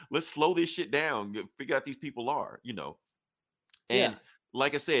know, let's slow this shit down. Figure out these people are. You know, and Yeah.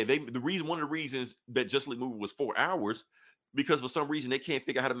 like I said, one of the reasons that Justice League movie was 4 hours, because for some reason they can't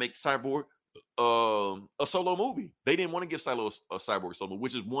figure out how to make Cyborg a solo movie. They didn't want to give Cyborg a solo movie,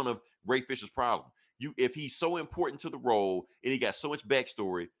 which is one of Ray Fisher's problem. If he's so important to the role and he got so much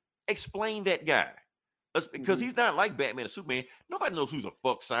backstory, explain that guy. Because he's not like Batman or Superman. Nobody knows who the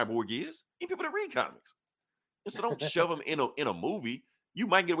fuck Cyborg is. Even people that read comics. And so don't shove him in a movie. You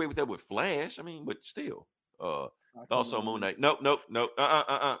might get away with that with Flash. I mean, but still. Also Moon Knight. No. No.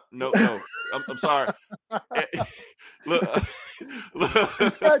 I'm sorry. Look,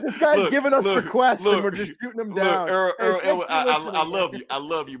 This guy's giving us requests and we're just shooting them down. Earl, Hey, thanks for I listening, love man. you. I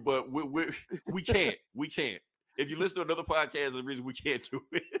love you, but we can't. We can't. If you listen to another podcast, there's a reason we can't do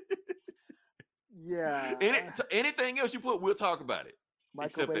it. Yeah. Anything else you put, we'll talk about it. Michael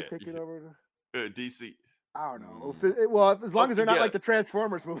except Bay that. taking over. DC. I don't know. As long as they're not yeah. like the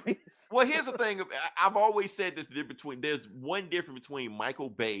Transformers movies. Well, here's the thing. I've always said this there's one difference between Michael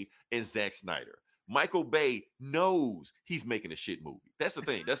Bay and Zack Snyder. Michael Bay knows he's making a shit movie. That's the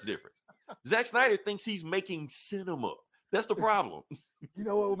thing. That's the difference. Zack Snyder thinks he's making cinema. That's the problem. You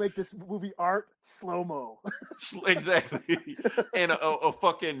know what will make this movie art? Slow-mo. Exactly. And a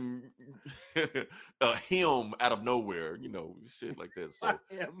fucking a hymn out of nowhere, shit like that.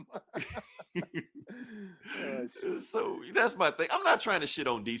 So, so that's my thing. I'm not trying to shit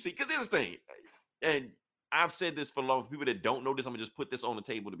on DC because this thing, and I've said this for long. For people that don't know this, I'm gonna just put this on the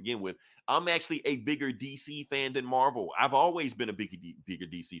table to begin with. I'm actually a bigger DC fan than Marvel. I've always been a bigger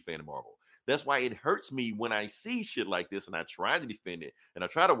DC fan than Marvel. That's why it hurts me when I see shit like this and I try to defend it and I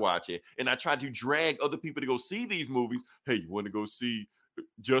try to watch it and I try to drag other people to go see these movies. Hey, you want to go see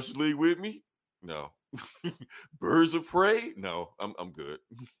Justice League with me? No. Birds of Prey? No, I'm good.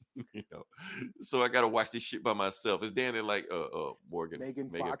 So I gotta watch this shit by myself. It's damn near like Morgan Megan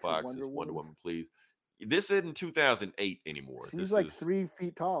Fox Fox is Wonder Woman, please. This isn't 2008 anymore. She's this like is 3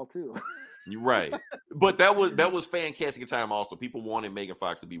 feet tall too. You're right. But that was fan casting time also. People wanted Megan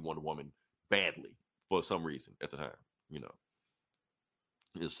Fox to be Wonder Woman badly for some reason at the time,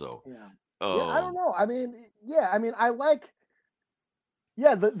 So yeah, I don't know. I mean, I like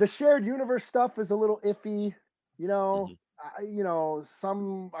the shared universe stuff is a little iffy,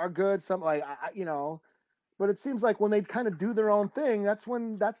 some are good, some like but it seems like when they kind of do their own thing, that's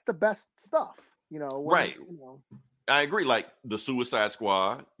the best stuff, right. I agree. Like the Suicide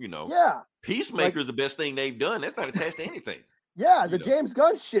Squad, yeah, Peacemaker is the best thing they've done. That's not attached to anything. Yeah, the James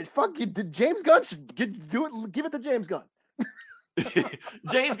Gunn shit. Fuck you. James Gunn should do it. Give it to James Gunn.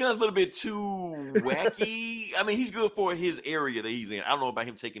 James Gunn's a little bit too wacky. I mean, he's good for his area that he's in. I don't know about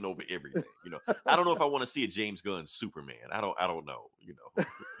him taking over everything. I don't know if I want to see a James Gunn Superman. I don't know.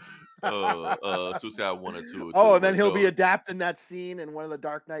 Suicide 1 or 2. Oh, and then he'll be adapting that scene in one of the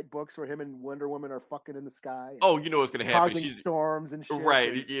Dark Knight books where him and Wonder Woman are fucking in the sky. Oh, you know what's gonna happen? Causing storms and shit.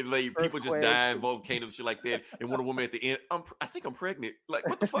 Right, like people just dying, volcanoes, shit like that. And Wonder Woman at the end, I think I'm pregnant. Like,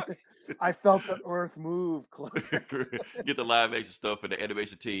 what the fuck? I felt the earth move. Get the live action stuff and the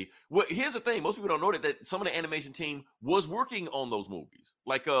animation team. Well, here's the thing: most people don't know that some of the animation team was working on those movies.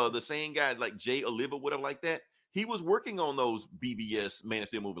 Like the same guy, like Jay Oliva, whatever, like that. He was working on those BVS Man of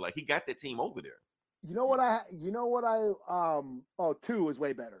Steel movie. Like he got that team over there. You know what I 2 is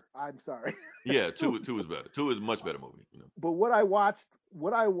way better. I'm sorry. Yeah, 2 is better. 2 is a much better movie. But what I watched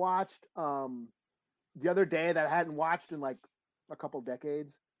the other day that I hadn't watched in like a couple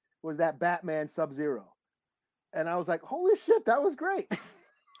decades was that Batman Sub-Zero. And I was like, holy shit, that was great.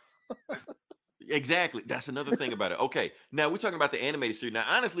 Exactly. That's another thing about it. Okay. Now we're talking about the animated series. Now,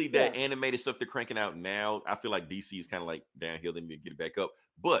 honestly, that animated stuff they're cranking out now, I feel like DC is kind of like downhill. They need to get it back up.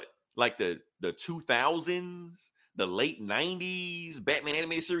 But like the 2000s, the late 90s Batman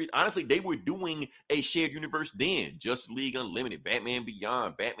animated series, honestly, they were doing a shared universe then. Justice League Unlimited, Batman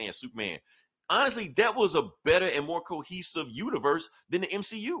Beyond, Batman, Superman. Honestly, that was a better and more cohesive universe than the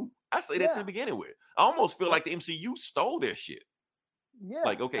MCU. I say that to begin with. I almost feel like the MCU stole their shit. Yeah.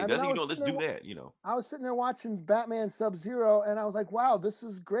 Like, okay, that's how let's do that, I was sitting there watching Batman Sub-Zero and I was like, wow, this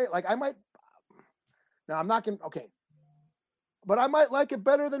is great. Like I might like it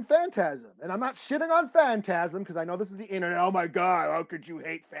better than Phantasm. And I'm not shitting on Phantasm because I know this is the internet. Oh my God, how could you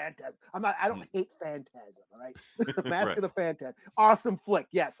hate Phantasm? I don't hate Phantasm, all right? Mask of the Phantasm. Awesome flick.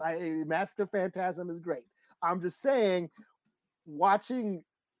 Yes, Mask of the Phantasm is great. I'm just saying, watching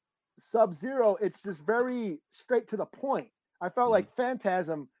Sub-Zero, it's just very straight to the point. I felt like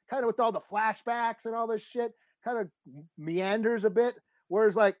Phantasm, kind of with all the flashbacks and all this shit, kind of meanders a bit.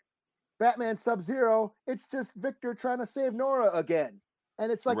 Whereas like Batman Sub-Zero, it's just Victor trying to save Nora again.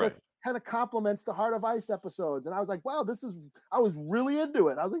 And it's like it kind of complements the Heart of Ice episodes. And I was like, wow, I was really into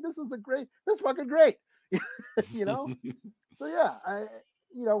it. I was like, this is fucking great. So yeah,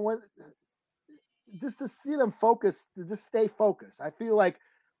 just to see them focus, to just stay focused. I feel like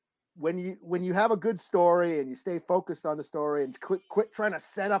when you have a good story and you stay focused on the story and quit trying to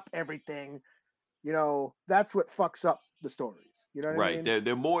set up everything, that's what fucks up the stories. You know what I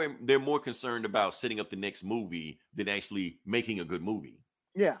mean? They're more concerned about setting up the next movie than actually making a good movie.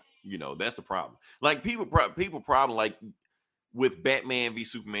 Yeah. That's the problem. Like people problem like with Batman v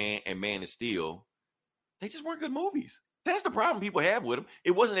Superman and Man of Steel, they just weren't good movies. That's the problem people have with them.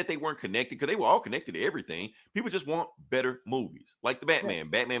 It wasn't that they weren't connected because they were all connected to everything. People just want better movies. Like the Batman. Yeah.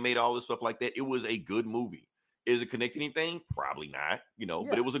 Batman made all this stuff like that. It was a good movie. Is it connecting anything? Probably not,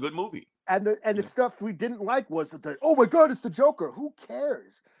 but it was a good movie. And the stuff we didn't like was oh my God, it's the Joker. Who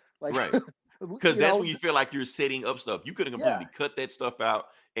cares? Like, right. Because that's when you feel like you're setting up stuff. You could have completely cut that stuff out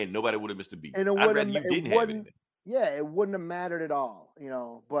and nobody would have missed a beat. And I'd rather you didn't have it. Yeah, it wouldn't have mattered at all,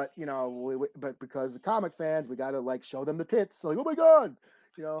 but but because of comic fans, we got to like show them the tits. Like, oh my God,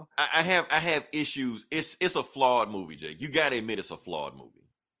 I have issues. It's a flawed movie, Jake. You got to admit it's a flawed movie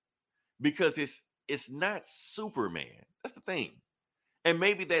because it's not Superman. That's the thing. And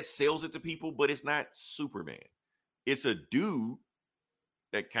maybe that sells it to people, but it's not Superman. It's a dude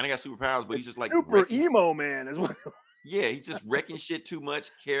that kind of got superpowers, but he's just like super emo man as well. Yeah, he's just wrecking shit too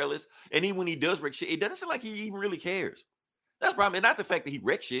much, careless. And even when he does wreck shit, it doesn't seem like he even really cares. That's the problem. And not the fact that he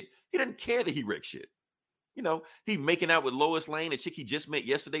wrecks shit. He doesn't care that he wrecks shit. You know, he making out with Lois Lane, a chick he just met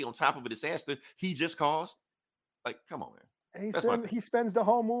yesterday on top of a disaster he just caused. Like, come on, man. And he spends the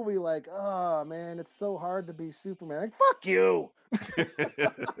whole movie like, oh man, it's so hard to be Superman. Like, fuck you.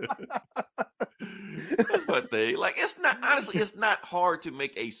 That's my thing. Like, it's not, honestly, it's not hard to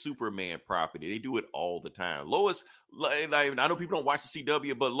make a Superman property. They do it all the time. Lois, like, I know people don't watch the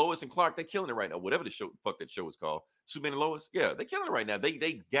CW, but Lois and Clark, they're killing it right now. Whatever the show, fuck that show is called. Superman and Lois. Yeah, they're killing it right now.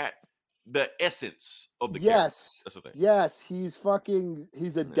 They got the essence of the yes. That's the thing. Yes, he's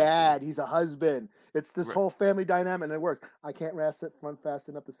a dad, he's a husband. It's this whole family dynamic, and it works. I can't run fast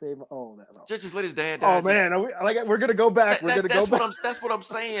enough to save him. Oh, no. Just let his dad die. Oh man, we're gonna go back. That's what I'm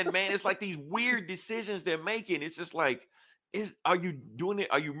saying, man. It's like these weird decisions they're making. It's just like, are you doing it?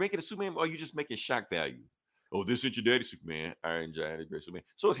 Are you making a Superman, or are you just making shock value? Oh, this is your daddy Superman, Iron Giant, great Superman.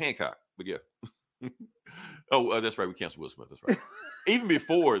 So it's Hancock, but yeah. That's right. We canceled Will Smith. That's right. Even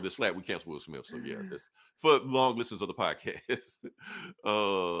before the slap, we canceled Will Smith. So yeah, that's for long listeners of the podcast.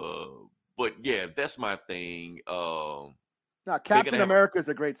 But yeah, that's my thing. Captain America is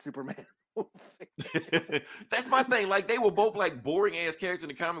a great Superman. That's my thing. Like, they were both like boring ass characters in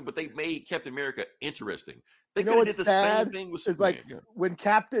the comic, but they made Captain America interesting. They could have did the same thing with Superman. It's like when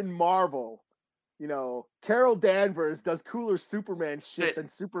Captain Marvel, Carol Danvers does cooler Superman shit than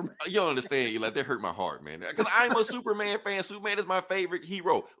Superman. You don't understand, Eli. That hurt my heart, man. Because I'm a Superman fan. Superman is my favorite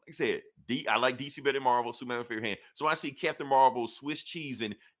hero. Like I said, I like DC better than Marvel. Superman my favorite hand. So I see Captain Marvel, Swiss cheese,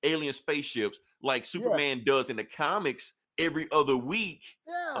 and alien spaceships like Superman does in the comics every other week.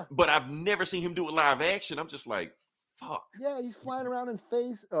 Yeah. But I've never seen him do it live action. I'm just like, fuck. Yeah, he's flying around in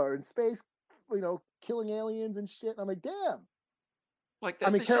space, killing aliens and shit. I'm like, damn. Like,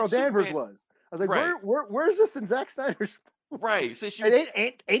 Carol Danvers was. I was like, where's this in Zack Snyder's? Right. Since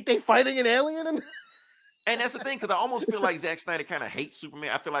ain't they fighting an alien? And that's the thing, because I almost feel like Zack Snyder kind of hates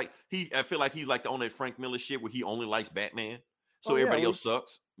Superman. I feel like he's like on that Frank Miller shit where he only likes Batman, so everybody else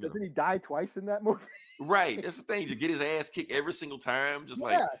sucks. Doesn't he die twice in that movie? Right. That's the thing. To get his ass kicked every single time,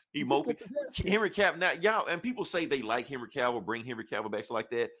 like he moping. Henry Cavill. Now, y'all, and people say they like Henry Cavill, bring Henry Cavill back, so like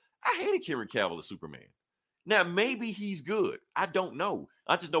that. I hated Henry Cavill as Superman. Now, maybe he's good. I don't know.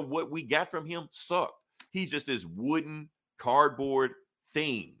 I just know what we got from him sucked. He's just this wooden cardboard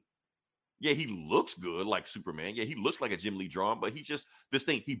thing. Yeah, he looks good like Superman. Yeah, he looks like a Jim Lee drawing, but he's just this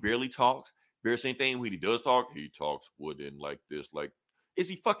thing. He barely talks. Barely same thing. When he does talk, he talks wooden like this. Like, is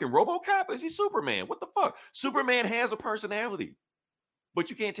he fucking RoboCop? Is he Superman? What the fuck? Superman has a personality. But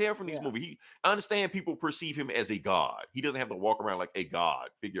you can't tell from these movies. I understand people perceive him as a god. He doesn't have to walk around like a god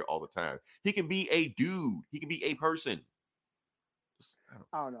figure all the time. He can be a dude. He can be a person.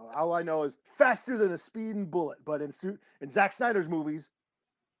 I don't know. All I know is faster than a speeding bullet. But in Zack Snyder's movies,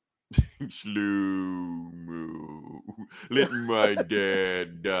 slow-mo. Let my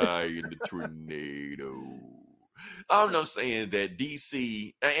dad die in the tornado. I'm not saying that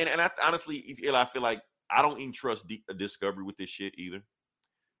DC, and I honestly, I feel like I don't even trust Discovery with this shit either.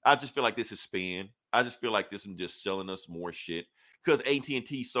 I just feel like this is spin. I just feel like this is just selling us more shit because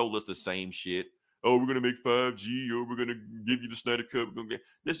AT&T sold us the same shit. Oh, we're going to make 5G, or we're going to give you the Snyder Cut.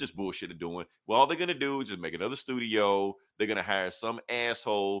 This is just bullshit they're doing. Well, all they're going to do is just make another studio. They're going to hire some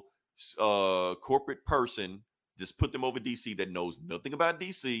asshole corporate person, just put them over DC that knows nothing about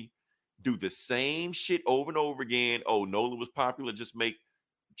DC, do the same shit over and over again. Oh, Nolan was popular. Just make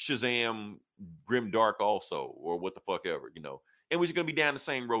Shazam Grim Dark also, or what the fuck ever, and we're just gonna be down the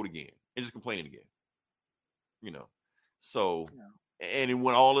same road again and just complaining again, so and then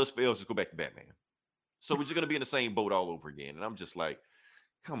when all this fails, just go back to Batman. So we're just gonna be in the same boat all over again, and I'm just like,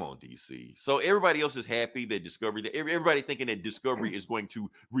 come on, DC. So everybody else is happy that everybody thinking that Discovery is going to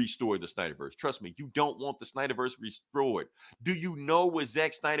restore the Snyderverse. Trust me, you don't want the Snyderverse restored. Do you know what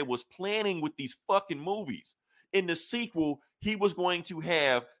Zack Snyder was planning with these fucking movies? In the sequel, he was going to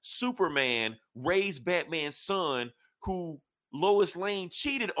have Superman raise Batman's son, who Lois Lane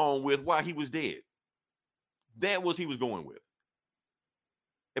cheated on with while he was dead. That was he was going with.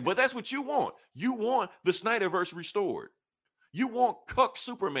 But that's what you want. You want the Snyderverse restored. You want cuck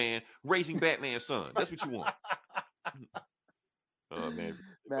Superman raising Batman's son. That's what you want. Oh, man.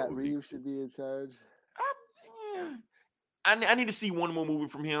 Matt Reeves should be in charge. I need to see one more movie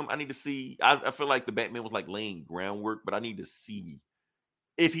from him. I need to see. I feel like the Batman was like laying groundwork, but I need to see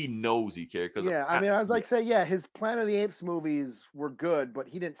if he knows he cares. Yeah, I was like, his Planet of the Apes movies were good, but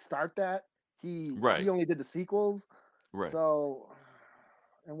he didn't start that. He Right. only did the sequels. Right. So,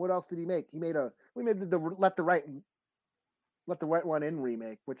 and what else did he make? We made the Let the Right One In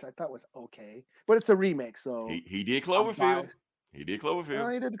remake, which I thought was okay, but it's a remake, so He did I'm Cloverfield. biased. He did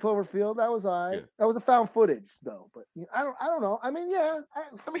Cloverfield. He did the Cloverfield. That was all right. Yeah. That was a found footage though, but I don't know. I mean, yeah,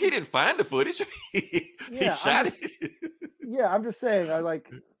 I mean, he didn't find the footage. He Yeah, shot it. yeah. I'm just saying.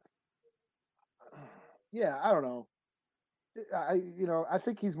 Yeah, I don't know. I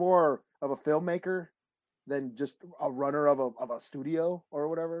think he's more of a filmmaker than just a runner of a studio or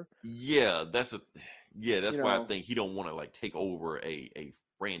whatever. Yeah, that's You why I know. think he don't want to like take over a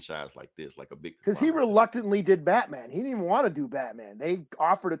franchise like this, like a big. Because he conglomerate. reluctantly did Batman. He didn't even want to do Batman. They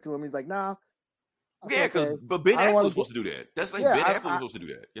offered it to him. He's like, nah. that's Yeah, okay. but Ben I don't Affleck wanna was supposed to do that. That's like Yeah, Ben I- Affleck was supposed to do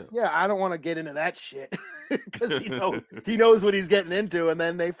that. Yeah. Yeah, I don't want to get into that shit because he knows what he's getting into. And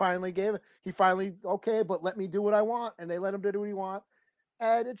then they finally okay, but let me do what I want, and they let him do what he want,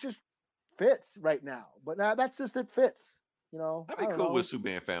 and it just fits right now. But now that's just it fits. That'd I be don't cool know. with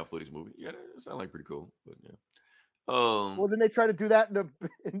Superman found footage movie. Yeah, that sounds like pretty cool. But yeah. Well, then they try to do that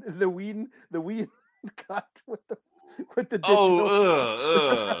in the Whedon cut with the digital.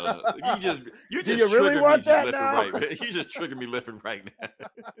 You Do just you really triggered want me just that left now? and right, man. You just triggered me left and right now.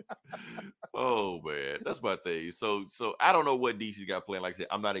 Oh man, that's my thing. So I don't know what DC got planned. Like I said,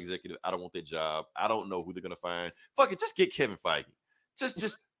 I'm not executive. I don't want that job. I don't know who they're gonna find. Fuck it, just get Kevin Feige.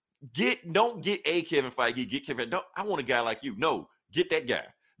 Just don't get a Kevin Feige. Get Kevin. No, I want a guy like you. No, get that guy.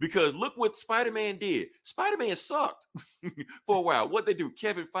 Because look what Spider-Man did. Spider-Man sucked for a while. What they do?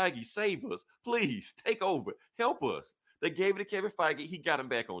 Kevin Feige, save us. Please take over. Help us. They gave it to Kevin Feige. He got him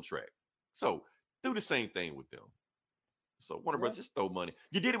back on track. So do the same thing with them. So Warner Bros. Just throw money.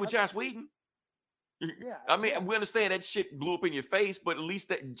 You did it with Joss Whedon. Yeah. I mean, we understand that shit blew up in your face, but at least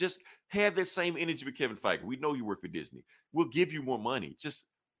that just have that same energy with Kevin Feige. We know you work for Disney. We'll give you more money. Just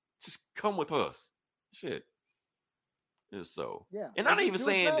come with us. Shit. So Yeah, and I'm not even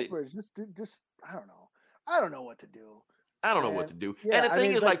saying that. Just I don't know. I don't know what to do. I don't know what to do. Yeah, and the I thing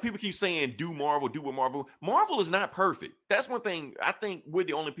mean, is, like- like people keep saying, do what Marvel. Marvel is not perfect. That's one thing. I think we're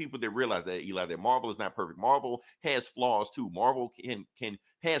the only people that realize that, Eli, that Marvel is not perfect. Marvel has flaws too. Marvel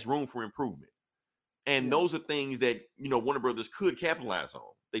has room for improvement. And those are things that Warner Brothers could capitalize on.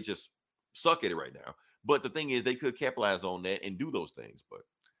 They just suck at it right now. But the thing is, they could capitalize on that and do those things. But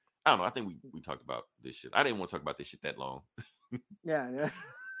I don't know. I think we talked about this shit. I didn't want to talk about this shit that long. Yeah.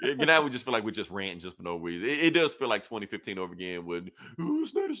 Now we just feel like we're just ranting just for no reason. It does feel like 2015 over again with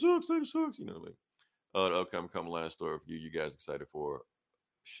Snyder sucks. Like the upcoming line story for you guys excited for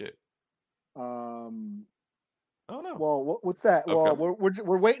shit. I don't know. Well, what's that? Okay. Well,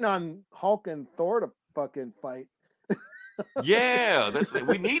 we're waiting on Hulk and Thor to fucking fight. Yeah, that's it.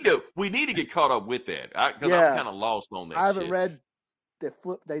 We need to get caught up with that because I'm kind of lost on that. I haven't shit. read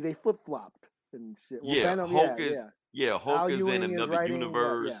they flip flopped and shit. Well, Yeah, Venom, Hulk Al is in Ewing is another writing,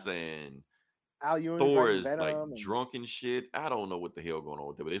 universe, and Al Ewing Thor writing is Venom, like and drunk and shit. I don't know what the hell going on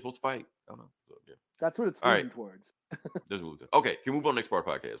with them, but they're supposed to fight. I don't know. So, yeah. That's what it's All leaning right. towards. Let's move to. Okay, can we move on to the next part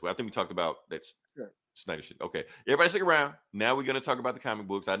of the podcast? Well, I think we talked about that Sure. Snyder shit. Okay, everybody stick around. Now we're going to talk about the comic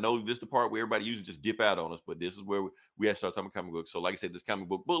books. I know this is the part where everybody usually just dip out on us, but this is where we have to start talking about comic books. So, like I said, this comic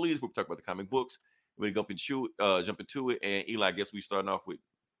book bullies. We'll talk about the comic books. We're going to jump into it. And Eli, I guess we starting off with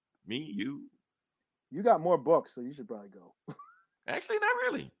me, you. You got more books, so you should probably go. Actually, not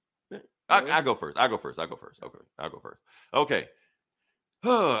really. Really? I go first. Okay, I'll go first. Okay.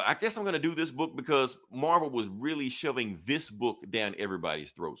 I guess I'm going to do this book because Marvel was really shoving this book down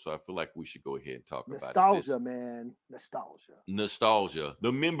everybody's throat. So I feel like we should go ahead and talk about it. Nostalgia, man. Nostalgia.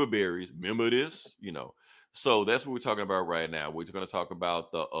 The member berries. Remember this? So that's what we're talking about right now. We're going to talk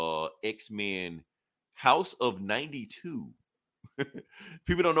about the X-Men House of 92.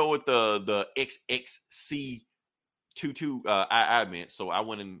 People don't know what the XXC 22 I meant, so I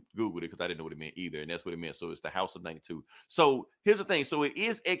went and Googled it because I didn't know what it meant either, and that's what it meant. So it's the House of 92. So here's the thing. So it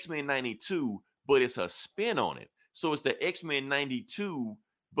is X-Men 92, but it's a spin on it. So it's the X-Men 92,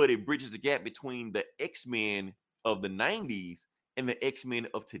 but it bridges the gap between the X-Men of the 90s and the X-Men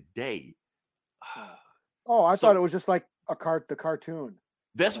of today. Oh, I thought it was just like the cartoon.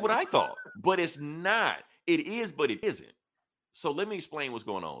 That's what I thought, but it's not. It is, but it isn't. So let me explain what's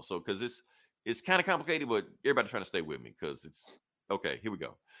going on. So because it's kind of complicated, but everybody trying to stay with me because it's okay. Here we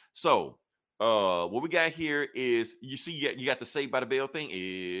go. So what we got here is you got the Saved by the Bell thing.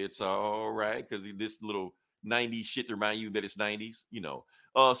 It's all right because this little 90s shit to remind you that it's 90s,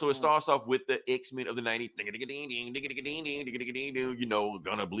 So it starts off with the X-Men of the 90s.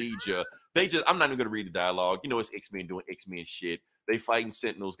 Gonna bleed you. I'm not even gonna read the dialogue. It's X-Men doing X-Men shit. They fighting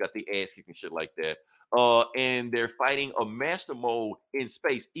Sentinels, got the ass kicking shit like that. And they're fighting a master mold in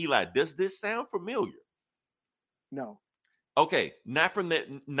space. Eli, does this sound familiar? No. Okay, not from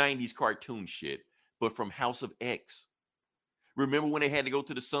that 90s cartoon shit, but from House of X. Remember when they had to go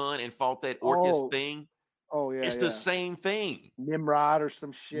to the sun and fought that Orcus thing? Oh yeah, It's the same thing. Nimrod or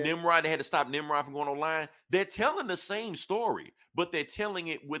some shit. Nimrod, they had to stop Nimrod from going online. They're telling the same story, but they're telling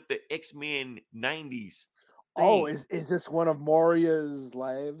it with the X-Men 90s Oh, thing. is this one of Moria's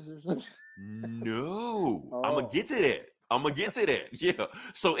lives or something? No, I'm gonna get to that. I'm gonna get to that. Yeah.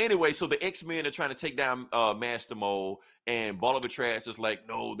 So anyway, so the X-Men are trying to take down Master Mold, and Ball of Trash is like,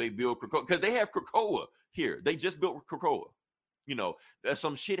 no, they build Krakoa because they have Krakoa here. They just built Krakoa. You know, there's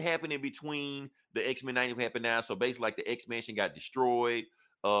some shit happening between the X-Men 90 happened now. So basically, like the X-Mansion got destroyed.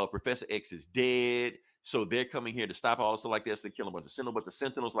 Professor X is dead. So they're coming here to stop all stuff like this to kill a bunch of Sentinels, but the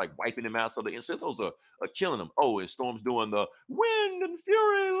Sentinels like wiping them out. So the Sentinels are killing them. Oh, and Storm's doing the wind and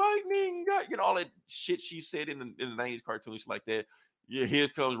fury, lightning, all that shit she said in the 90s cartoons like that. Yeah, here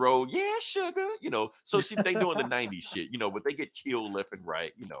comes Rogue. Yeah, sugar. So they doing the 90s shit, but they get killed left and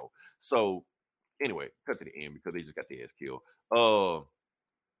right, So anyway, cut to the end because they just got their ass killed.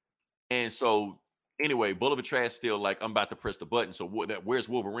 And so anyway, Bull of a Trash still like, I'm about to press the button. So where's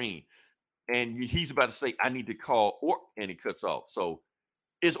Wolverine? And he's about to say, I need to call and he cuts off. So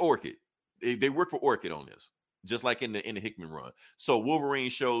it's Orchid. They work for Orchid on this, just like in the Hickman run. So Wolverine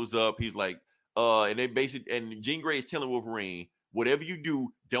shows up. He's like, and they basically, and Jean Grey is telling Wolverine, whatever you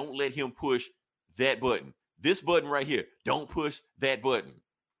do, don't let him push that button. This button right here, don't push that button.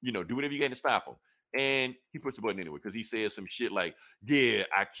 Do whatever you can to stop him. And he puts the button anyway because he says some shit like, yeah,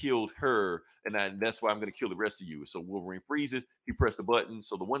 I killed her and that's why I'm going to kill the rest of you. So Wolverine freezes. He pressed the button.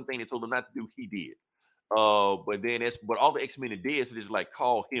 So the one thing they told him not to do, he did. But all the X-Men are dead. So they just like,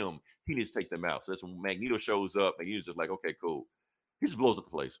 call him. He needs to take them out. So that's when Magneto shows up. Magneto's just like, okay, cool. He just blows up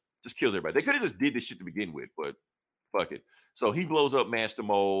the place. Just kills everybody. They could have just did this shit to begin with, but fuck it. So he blows up Master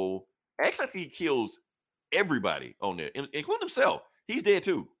Mold. Actually, I think he kills everybody on there, including himself. He's dead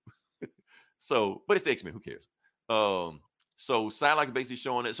too. So, but it's the X-Men. Who cares? So Psylocke is basically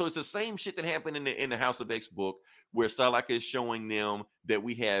showing it. So it's the same shit that happened in the House of X book, where Psylocke is showing them that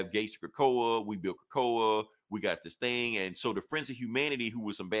we have gates to Krakoa, we built Krakoa, we got this thing, and so the Friends of Humanity, who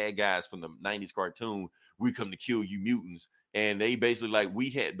were some bad guys from the 90s cartoon, we come to kill you mutants, and they basically like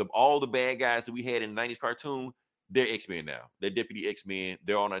we had all the bad guys that we had in the 90s cartoon, they're X-Men now. They're Deputy X-Men.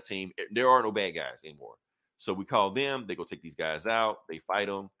 They're on our team. There are no bad guys anymore. So we call them. They go take these guys out. They fight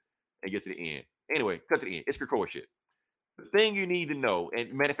them. And get to the end. Anyway, cut to the end. It's Krakoa shit. The thing you need to know,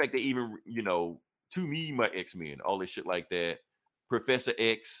 and matter of fact, they even, to me, my X-Men, all this shit like that. Professor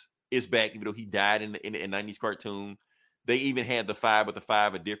X is back, even though he died in the 90s cartoon. They even had the five, but the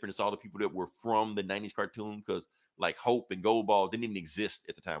five are different. It's all the people that were from the 90s cartoon, because like Hope and Goldball didn't even exist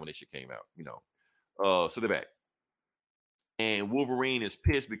at the time when this shit came out, so they're back. And Wolverine is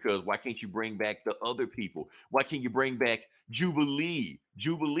pissed because why can't you bring back the other people? Why can't you bring back Jubilee?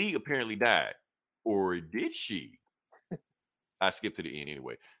 Jubilee apparently died. Or did she? I skipped to the end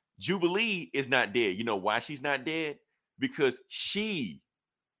anyway. Jubilee is not dead. You know why she's not dead? Because she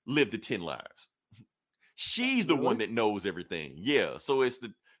lived the 10 lives. She's the one that knows everything. Yeah. So it's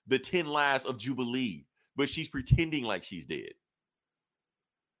the 10 lives of Jubilee. But she's pretending like she's dead.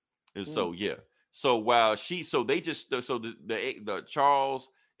 And so, yeah. So the Charles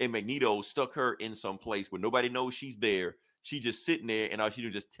and Magneto stuck her in some place where nobody knows she's there. She's just sitting there, and all she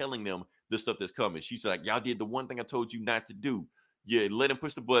doing just telling them the stuff that's coming. She's like, y'all did the one thing I told you not to do. Yeah, let him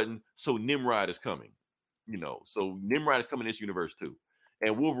push the button. So Nimrod is coming. So Nimrod is coming in this universe too.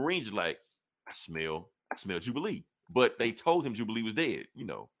 And Wolverine's just like, I smell Jubilee. But they told him Jubilee was dead,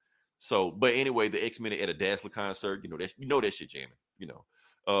 So, but anyway, the X-Men at a Dazzler concert, that shit jamming,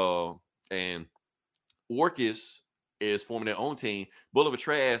 and Orcus is forming their own team. Bull of a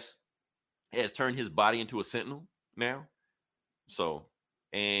Trash has turned his body into a Sentinel now. So,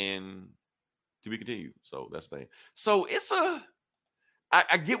 and to be continued. So that's the thing. So it's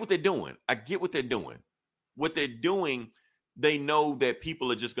I get what they're doing. What they're doing, they know that people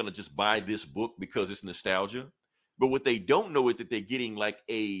are just going to just buy this book because it's nostalgia. But what they don't know is that they're getting like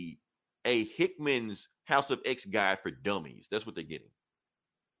a Hickman's House of X guide for dummies. That's what they're getting.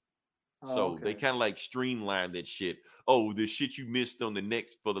 So they kind of like streamline that shit. Oh, the shit you missed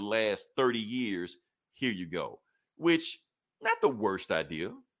for the last 30 years. Here you go. Which, not the worst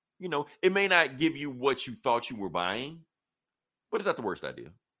idea. It may not give you what you thought you were buying, but it's not the worst idea.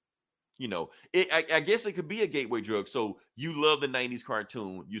 I guess it could be a gateway drug. So you love the 90s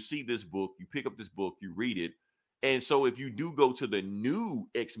cartoon. You see this book. You pick up this book. You read it. And so if you do go to the new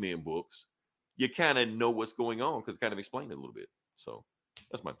X-Men books, you kind of know what's going on because it kind of explained it a little bit. So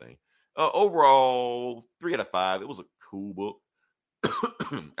that's my thing. Overall, 3 out of 5. It was a cool book.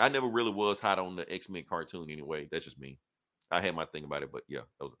 I never really was hot on the X-Men cartoon anyway. That's just me. I had my thing about it, but yeah,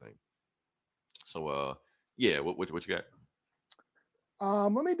 that was the thing. So yeah, what you got?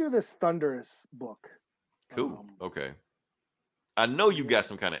 Let me do this Thunderous book. Cool. Okay. I know you yeah. got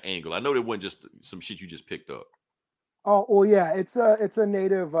some kind of angle. I know it wasn't just some shit you just picked up. Oh well, yeah, it's a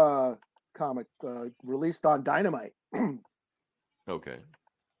native comic released on Dynamite. Okay.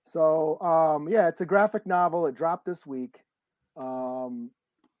 So yeah, it's a graphic novel. It dropped this week.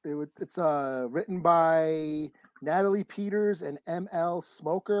 It's written by Natalie Peters and M.L.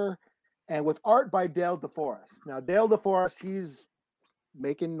 Smoker, and with art by Dale DeForest. Now, Dale DeForest, he's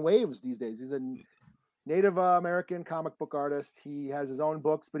making waves these days. He's a Native American comic book artist. He has his own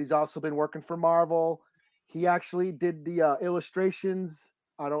books, but he's also been working for Marvel. He actually did the illustrations.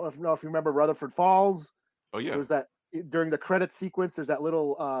 I don't know if you remember Rutherford Falls. Oh yeah. There was that during the credit sequence. There's that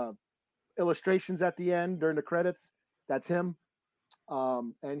little illustrations at the end during the credits. That's him.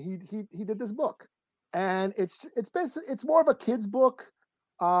 And he did this book, and it's basically it's more of a kid's book.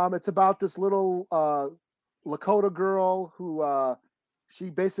 It's about this little Lakota girl who she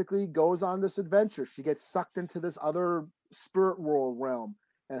basically goes on this adventure. She gets sucked into this other spirit world realm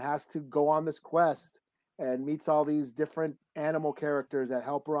and has to go on this quest and meets all these different animal characters that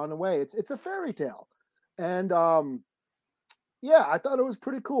help her on the way. It's a fairy tale, and yeah, I thought it was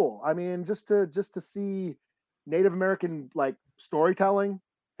pretty cool. I mean, just to see Native American like storytelling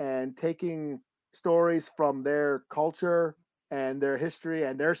and taking stories from their culture and their history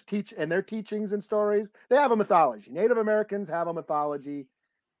and their teachings and stories. They have a mythology. Native Americans have a mythology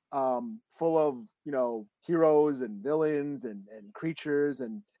full of, you know, heroes and villains and creatures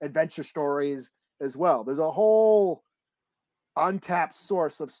and adventure stories as well. There's a whole untapped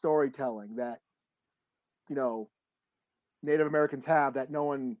source of storytelling that, you know, Native Americans have that no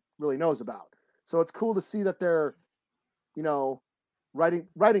one really knows about. So it's cool to see that they're, you know,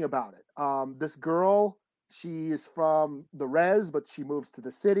 writing about it. This girl, she is from the res, but she moves to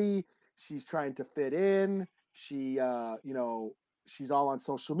the city. She's trying to fit in. She, you know, she's all on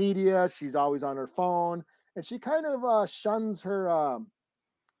social media. She's always on her phone, and she kind of shuns her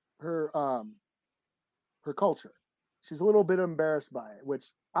culture. She's a little bit embarrassed by it, which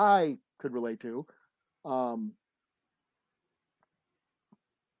I could relate to.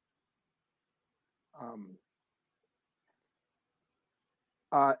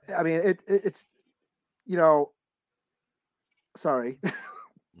 I mean, it's, you know, sorry.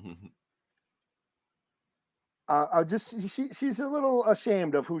 She's a little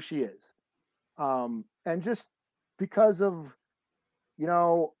ashamed of who she is. And just because of, you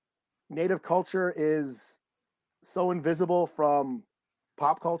know, Native culture is so invisible from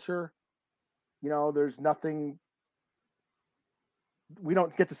pop culture. You know, there's nothing, we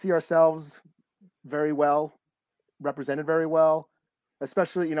don't get to see ourselves very well represented very well,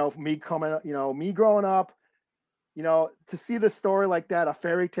 especially, you know, me growing up, you know, to see this story like that, a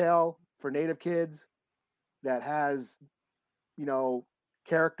fairy tale for Native kids that has, you know,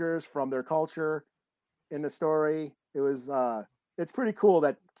 characters from their culture in the story. It was it's pretty cool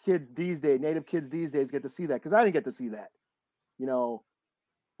that Native kids these days get to see that, because I didn't get to see that. You know,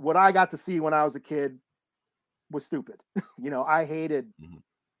 what I got to see when I was a kid was stupid. You know, I hated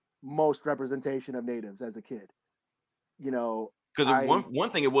most representation of natives as a kid. You know, because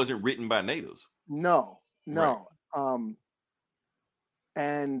one thing, it wasn't written by natives. No. Right.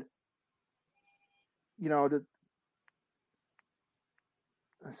 And you know,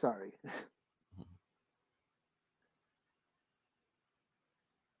 sorry.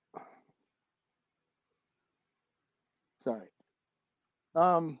 Sorry.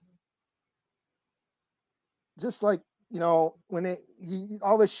 Just like, you know, when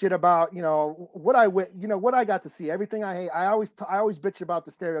all this shit about, you know, what I got to see, everything I hate. I always bitch about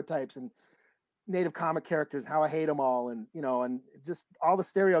the stereotypes and Native comic characters, how I hate them all, and, you know, and just all the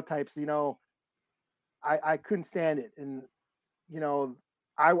stereotypes, you know, I couldn't stand it. And, you know,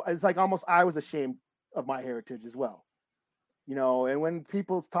 it's like almost I was ashamed of my heritage as well. You know, and when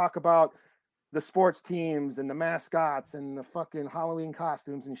people talk about the sports teams and the mascots and the fucking Halloween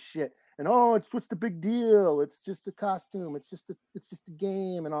costumes and shit, and what's the big deal? It's just a costume. It's just a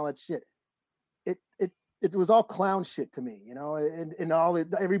game and all that shit. It was all clown shit to me, you know, and all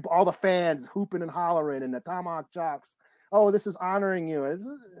the fans hooping and hollering and the tomahawk chops. Oh, this is honoring you.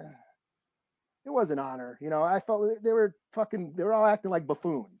 It wasn't honor, you know. I felt they were all acting like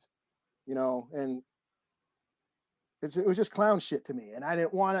buffoons, you know, and it was just clown shit to me, and I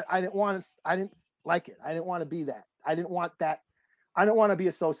didn't like it. I didn't want to be that. I didn't want that. I didn't want to be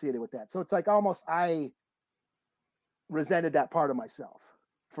associated with that. So it's like almost I resented that part of myself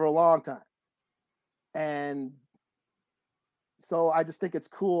for a long time. And so I just think it's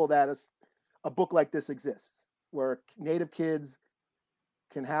cool that a book like this exists, where Native kids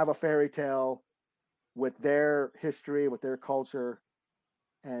can have a fairy tale with their history, with their culture,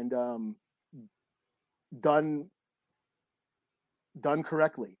 and done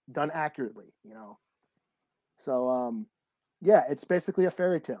correctly, done accurately, you know. So yeah, it's basically a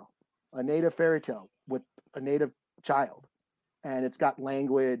fairy tale, a Native fairy tale with a Native child, and it's got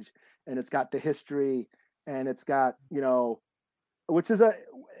language, and it's got the history, and it's got, you know, which is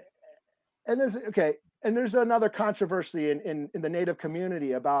and there's another controversy in the Native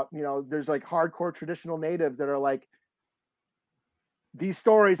community about, you know, there's like hardcore traditional Natives that are like, these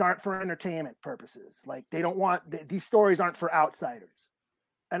stories aren't for entertainment purposes. Like they don't want, these stories aren't for outsiders.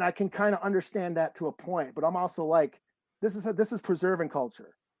 And I can kind of understand that to a point, but I'm also like, this is preserving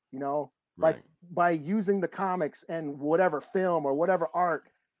culture, you know, Right. by using the comics and whatever film or whatever art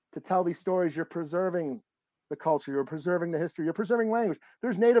to tell these stories, you're preserving the culture, you're preserving the history, you're preserving language.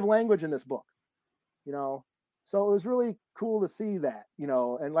 There's Native language in this book, you know. So it was really cool to see that, you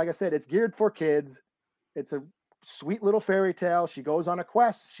know. And like I said, it's geared for kids. It's a sweet little fairy tale. She goes on a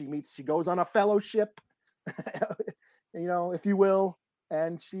quest. She goes on a fellowship, you know, if you will.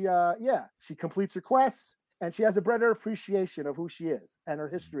 And she completes her quests, and she has a better appreciation of who she is and her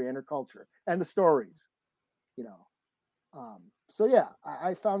history and her culture and the stories, you know. So yeah,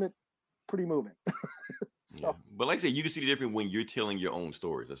 I found it pretty moving. So, yeah. But like I said, you can see the difference when you're telling your own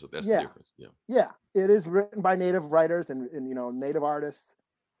stories. That's the Yeah. difference. Yeah. yeah, it is written by Native writers and you know, Native artists.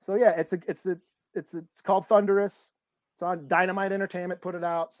 So yeah, it's called Thunderous. It's on Dynamite Entertainment, put it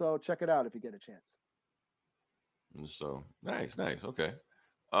out. So check it out if you get a chance. And so nice. Okay.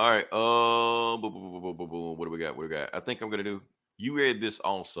 All right. What do we got? I think I'm gonna do. You read this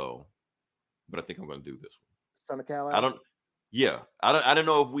also, but I think I'm gonna do this one. Son of Kal-El. I don't. Yeah, I don't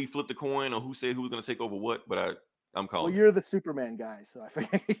know if we flipped the coin or who said who was gonna take over what, but I'm Well, calling. you're the Superman guy, so I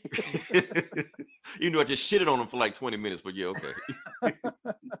figured. Even though I just shitted on him for like 20 minutes, but yeah, okay.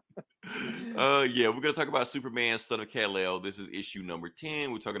 Yeah, we're gonna talk about Superman, Son of Kal-El. This is issue number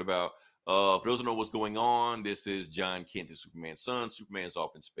 10. We're talking about for those who know what's going on, this is John Kent, the Superman's son. Superman's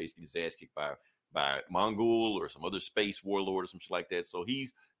off in space, getting his ass kicked by Mongul or some other space warlord or some shit like that. So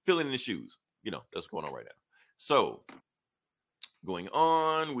he's filling in the shoes. You know, that's what's going on right now. So going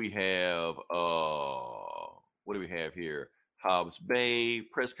on, we have what do we have here? Hobbs Bay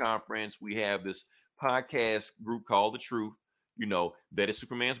press conference. We have this podcast group called The Truth. You know, that is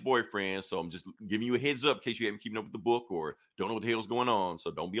Superman's boyfriend. So I'm just giving you a heads up in case you haven't keeping up with the book or don't know what the hell's going on.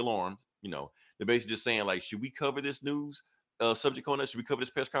 So don't be alarmed. You know, they're basically just saying, like, should we cover this news subject on us? Should we cover this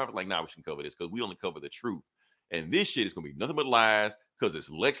press conference? Like, nah, we shouldn't cover this because we only cover the truth. And this shit is going to be nothing but lies because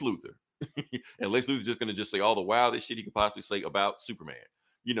it's Lex Luthor. And Lex Luthor's just going to just say all the wildest shit he could possibly say about Superman.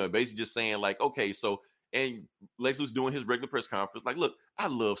 You know, basically just saying, like, okay, so, and Lex Luthor's doing his regular press conference. Like, look, I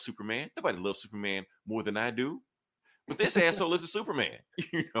love Superman. Nobody loves Superman more than I do. But this asshole is a Superman.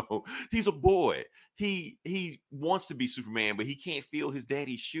 You know, he's a boy. He wants to be Superman, but he can't feel his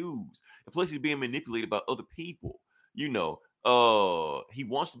daddy's shoes. And plus, he's being manipulated by other people. You know, he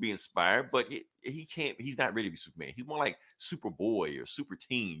wants to be inspired, but he can't. He's not ready to be Superman. He's more like Superboy or Super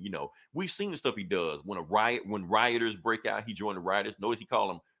Teen. You know, we've seen the stuff he does when rioters break out. He joined the rioters. Notice he called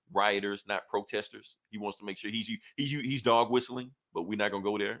them rioters, not protesters. He wants to make sure he's dog whistling, but we're not gonna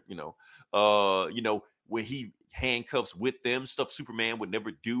go there. You know, when he handcuffs with them, stuff Superman would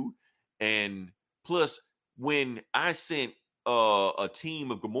never do. And plus, when I sent a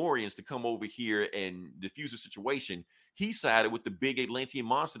team of Gamorreans to come over here and defuse the situation, he sided with the big Atlantean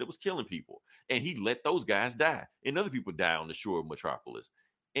monster that was killing people, and he let those guys die, and other people die on the shore of Metropolis.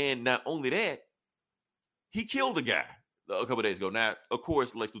 And not only that, he killed a guy a couple of days ago. Now, of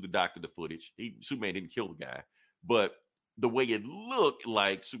course, Lex Luthor doctored the footage. Superman didn't kill the guy, but the way it looked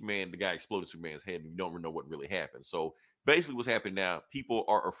like the guy exploded Superman's head, and you don't know what really happened. So basically what's happening now, people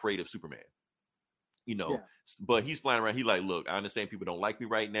are afraid of Superman, you know. Yeah. But he's flying around. He like, look, I understand people don't like me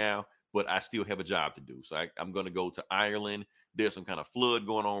right now, but I still have a job to do. So I'm going to go to Ireland. There's some kind of flood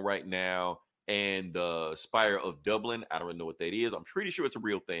going on right now. And the Spire of Dublin, I don't really know what that is. I'm pretty sure it's a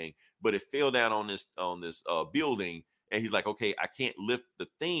real thing, but it fell down on this building. And he's like, okay, I can't lift the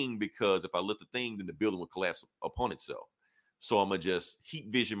thing because if I lift the thing, then the building will collapse upon itself. So I'm going to just heat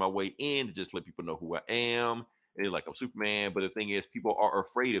vision my way in to just let people know who I am. And they're like, I'm Superman. But the thing is, people are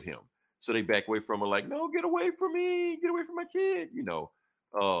afraid of him. So they back away from him like, no, get away from me. Get away from my kid, you know.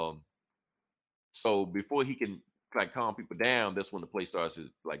 So before he can like calm people down, that's when the place starts to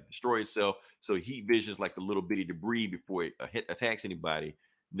like destroy itself. So heat visions like the little bitty debris before it attacks anybody.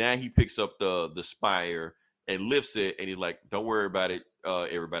 Now he picks up the spire and lifts it, and he's like, "Don't worry about it,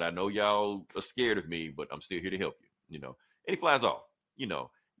 everybody. I know y'all are scared of me, but I'm still here to help you." And he flies off.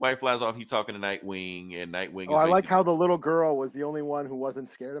 While he flies off, he's talking to Nightwing, and Nightwing. Oh, I like how the little girl was the only one who wasn't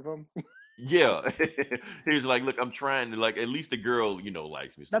scared of him. Yeah, he's like, "Look, I'm trying to like at least the girl,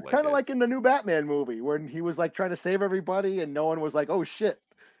 likes me." That's kind of like in the new Batman movie when he was like trying to save everybody, and no one was like, "Oh shit."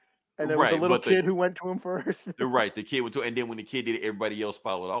 And there was a little kid who went to him first. Right, the kid went to, and then when the kid did it, everybody else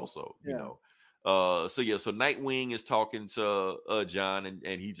followed also. So Nightwing is talking to John,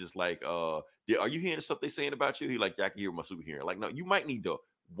 and he's just like, "Are you hearing the stuff they're saying about you?" He like, "I can hear my super hearing." Like, no, you might need to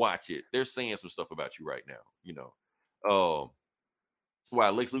watch it. They're saying some stuff about you right now.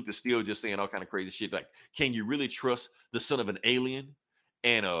 While Lex Luthor's still just saying all kind of crazy shit, like, "Can you really trust the son of an alien?"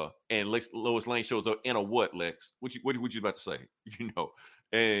 And Lois Lane shows up, and what, Lex? What you about to say?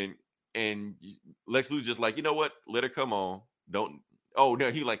 And Lex Luthor just like, "You know what? Let her come on. Don't." Oh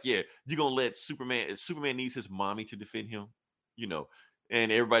no, he like, "Yeah, you're gonna let Superman. Superman needs his mommy to defend him, And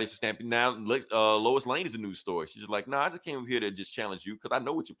everybody's stamping now. Lois Lane is a news story. She's just like, "No, I just came over here to just challenge you because I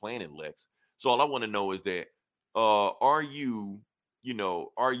know what you're planning, Lex. So all I want to know is that, are you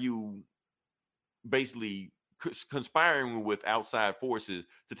basically conspiring with outside forces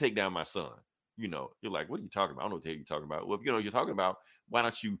to take down my son?" You're like, "What are you talking about? I don't know what the hell you're talking about." "Well, if you're talking about, why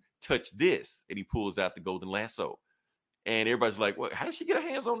don't you touch this?" And he pulls out the golden lasso. And everybody's like, "Well, how did she get her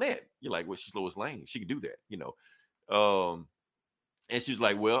hands on that?" You're like, "Well, she's Lois Lane. She can do that." And she's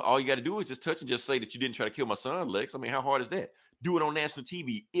like, "Well, all you got to do is just touch and just say that you didn't try to kill my son, Lex. I mean, how hard is that? Do it on national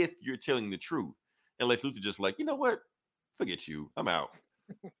TV if you're telling the truth." And Lex Luthor just like, "You know what? Forget you. I'm out."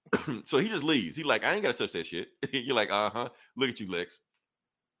 So he just leaves. He's like, "I ain't got to touch that shit." You're like, "Look at you, Lex."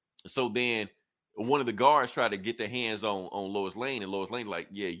 So then one of the guards tried to get their hands on Lois Lane, and Lois Lane like,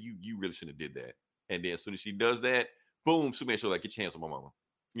 "Yeah, you really shouldn't have did that." And then as soon as she does that, boom, Superman shows like, "Get your hands on my mama,"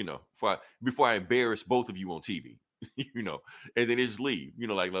 before I embarrass both of you on TV, and then they just leave,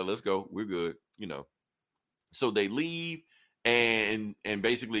 like, "Let's go, we're good," So they leave, and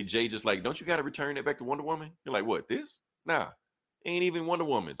basically Jay just like, "Don't you got to return it back to Wonder Woman?" You're like, "What, this? Nah, ain't even Wonder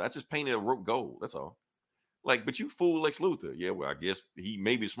Woman. I just painted a rope gold. That's all." Like, "But you fool Lex Luthor." "Yeah, well, I guess he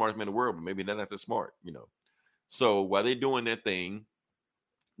may be the smartest man in the world, but maybe not that smart, So while they're doing that thing,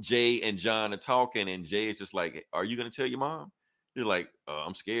 Jay and John are talking, and Jay is just like, "Are you gonna tell your mom?" He's like,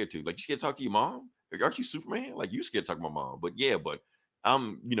 "I'm scared to." Like, "You scared to talk to your mom? Like, aren't you Superman? Like, you scared to talk to my mom?" "But yeah, but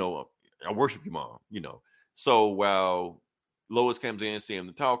I'm, I worship your mom." So while Lois comes in, see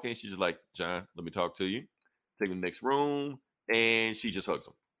him talking, she's just like, "John, let me talk to you." Take him to the next room, and she just hugs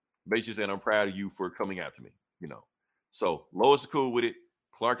him. Basically saying, "I'm proud of you for coming after me." So Lois is cool with it.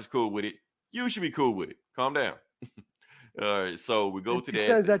 Clark is cool with it. You should be cool with it. Calm down. All right, so we go to that. She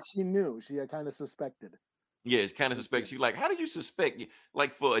says that she knew. She had kind of suspected. Yeah, it's kind of suspect. She's like, "How did you suspect?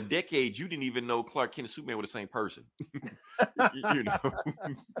 Like, for a decade, you didn't even know Clark Kent and Superman were the same person."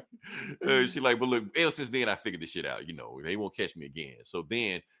 She's like, "But look, ever since then, I figured this shit out. They won't catch me again." So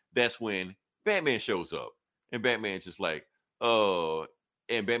then that's when Batman shows up, and Batman's just like, and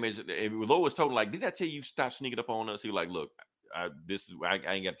Lois told him, like, "Didn't I tell you stop sneaking up on us?" He like, "Look, I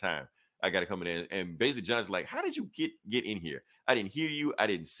ain't got time. I got to come in." And basically John's like, "How did you get in here? I didn't hear you. I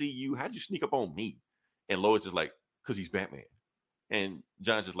didn't see you. How did you sneak up on me?" And Lois is like, "Because he's Batman." And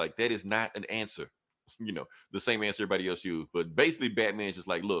John's just like, "That is not an answer." The same answer everybody else used. But basically Batman's just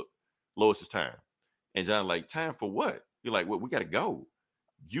like, "Look, Lois, it's time." And John's like, "Time for what?" You're like, "Well, we got to go.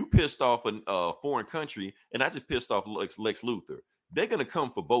 You pissed off a foreign country, and I just pissed off Lex Luthor. They're going to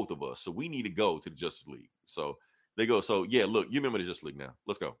come for both of us. So we need to go to the Justice League." So they go, "So yeah, look, you remember the Justice League now.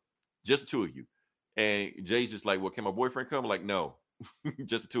 Let's go. Just the two of you." And Jay's just like, "Well, can my boyfriend come?" I'm like, "No,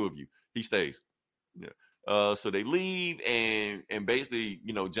 just the two of you. He stays." Yeah. So they leave, and basically,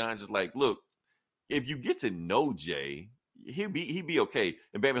 John's just like, "Look, if you get to know Jay, he'd be okay."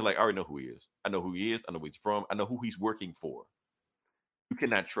 And Batman's like, "I already know who he is. I know who he is. I know where he's from. I know who he's working for. You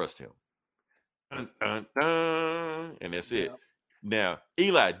cannot trust him." Dun, dun, dun. And that's it. Now,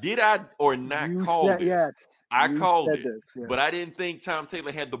 Eli, did I or not call it? Yes. I called it. This, yes. But I didn't think Tom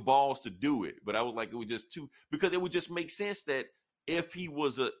Taylor had the balls to do it. But I was like, it was just too, because it would just make sense that if he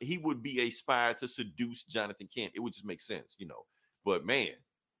would be a spy to seduce Jonathan Kent. It would just make sense, But man,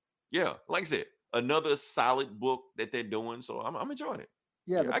 yeah, like I said, another solid book that they're doing. So I'm enjoying it.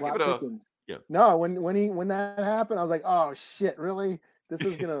 Yeah, the plot thickens. Yeah. No, when that happened, I was like, "Oh shit, really? This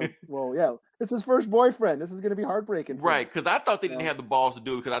is gonna." Well, yeah, it's his first boyfriend. This is gonna be heartbreaking. Right? Because I thought they didn't have the balls to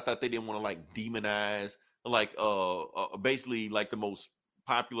do it, because I thought they didn't want to like demonize like basically like the most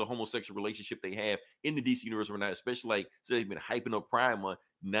popular homosexual relationship they have in the DC universe right now, especially like, so they've been hyping up Pride Month.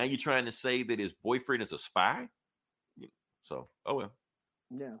 Now you're trying to say that his boyfriend is a spy? So, oh well.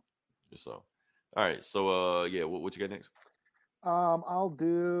 Yeah. So All right. So yeah, what you got next? I'll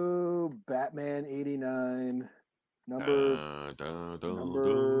do Batman 89, number Dun, dun, dun, dun.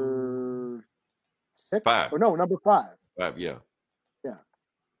 number 6 Five. or no, number 5. Yeah. Yeah.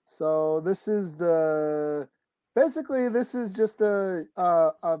 So this is basically this is just a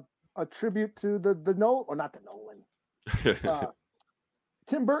tribute to the Nolan, or not the Nolan, uh,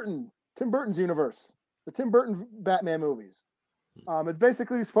 Tim Burton's universe, the Tim Burton Batman movies. It's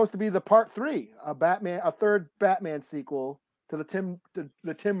basically supposed to be the part 3, a third Batman sequel to the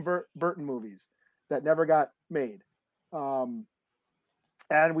Tim Burton movies that never got made. And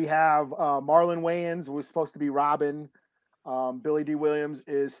we have Marlon Wayans was supposed to be Robin. Billy D. Williams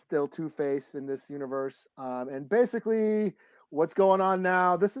is still Two-Face in this universe. And basically, what's going on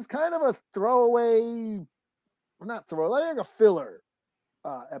now? This is kind of a throwaway, not throwaway, like a filler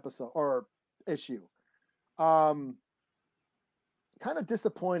episode or issue. Kind of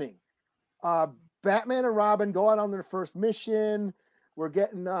disappointing. Batman and Robin go out on their first mission. We're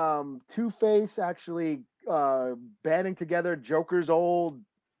getting Two-Face actually banding together Joker's old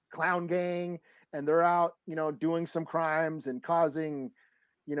clown gang, and they're out, doing some crimes and causing,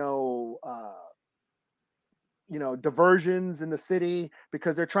 diversions in the city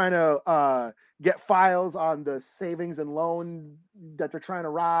because they're trying to get files on the savings and loan that they're trying to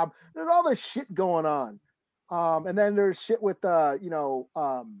rob. There's all this shit going on. And then there's shit with,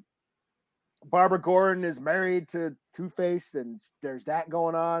 Barbara Gordon is married to Two-Face, and there's that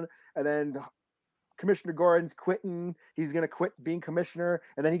going on. And then Commissioner Gordon's quitting. He's going to quit being commissioner.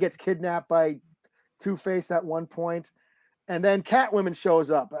 And then he gets kidnapped by Two-Face at one point. And then Catwoman shows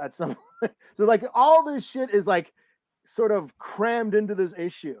up at some point. So like all this shit is like sort of crammed into this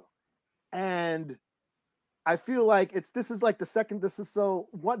issue. And I feel like this is like the second, it's only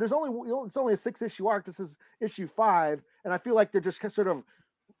a 6-issue arc. This is issue 5. And I feel like they're just sort of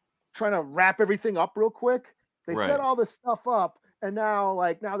trying to wrap everything up real quick. They Right. set all this stuff up, and now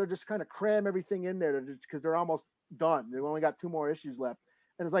they're just kind of cram everything in there because they're almost done. They've only got 2 more issues left.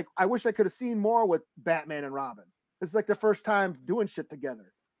 And it's like, I wish I could have seen more with Batman and Robin. This is like the first time doing shit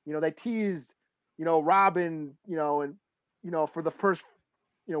together. They teased, Robin, for the first,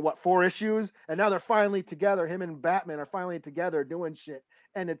 4 issues. And now they're finally together. Him and Batman are finally together doing shit.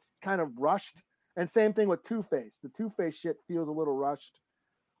 And it's kind of rushed. And same thing with Two-Face. The Two-Face shit feels a little rushed.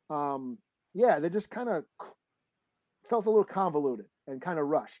 They just kind of felt a little convoluted and kind of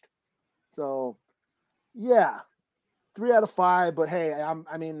rushed. So, yeah, 3 out of 5. But hey,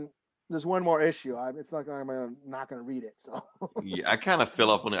 I mean, there's one more issue. It's not I'm not gonna read it. So Yeah, I kind of fell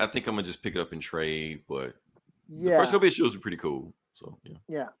off on it. I think I'm gonna just pick it up and trade. But the yeah, first couple issues are pretty cool. So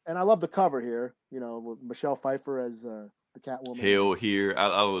yeah, and I love the cover here. With Michelle Pfeiffer as the Catwoman. Hell here,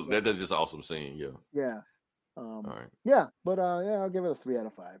 that's just awesome seeing. Yeah. Yeah. All right. Yeah, but I'll give it a 3 out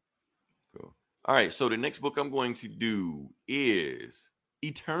of 5. Cool. All right. So the next book I'm going to do is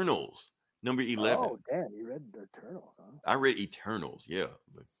Eternals, number 11. Oh, damn, you read the Eternals, huh? I read Eternals. Yeah.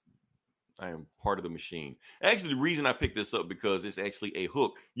 I am part of the machine. Actually, the reason I picked this up because it's actually a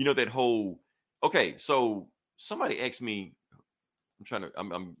hook. That whole. Okay, so somebody asked me.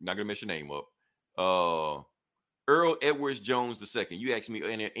 I'm not gonna mess your name up. Earl Edwards Jones II. You asked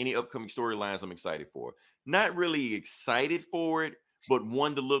me any upcoming storylines I'm excited for. Not really excited for it, but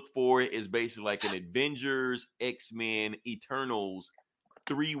one to look for is basically like an Avengers, X-Men, Eternals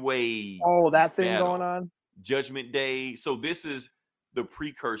 3-way. Oh, that thing battle. going on. Judgment Day. So this is the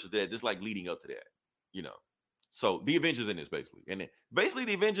precursor to that. This is like leading up to that. So the Avengers in this basically, and basically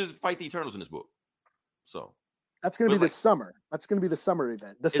the Avengers fight the Eternals in this book. So that's going to be like, this summer. That's going to be the summer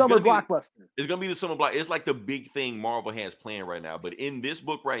event. The summer blockbuster. It's going to be the summer block. It's like the big thing Marvel has planned right now. But in this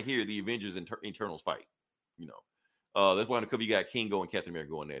book right here, the Avengers and Eternals fight. That's why in a couple you got Kingo and Captain America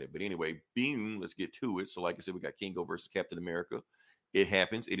going at it. But anyway, boom, let's get to it. So like I said, we got Kingo versus Captain America. It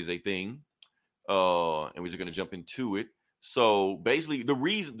happens. It is a thing. And we're just going to jump into it. So basically,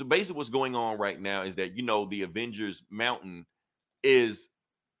 what's going on right now is that, the Avengers Mountain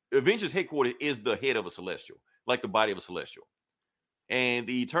Avengers headquarters is the head of a Celestial, like the body of a Celestial. And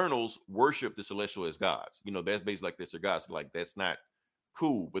the Eternals worship the Celestial as gods. That's basically like this are gods. Like, that's not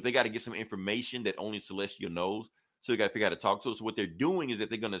cool. But they got to get some information that only Celestial knows. So they got to figure out how to talk to us. So what they're doing is that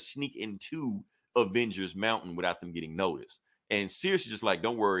they're going to sneak into Avengers Mountain without them getting noticed. And seriously, just like,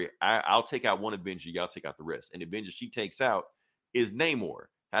 don't worry, I'll take out one Avenger, y'all take out the rest. And the Avenger she takes out is Namor.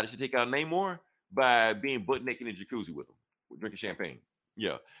 How does she take out Namor? By being butt naked in a jacuzzi with him, drinking champagne.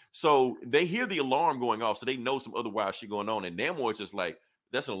 Yeah. So they hear the alarm going off, so they know some other wild shit going on. And Namor is just like,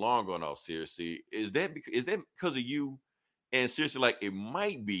 that's an alarm going off, seriously. Is that because of you? And seriously, like, it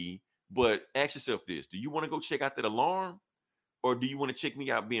might be, but ask yourself this. Do you want to go check out that alarm? or do you want to check me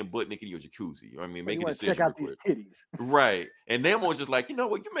out being butt naked in your jacuzzi? I mean, Or make you a want to decision. check out real these quick. titties. Right. And Nemo's just like, you know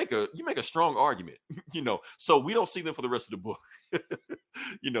what, you make a strong argument, you know. So we don't see them for the rest of the book.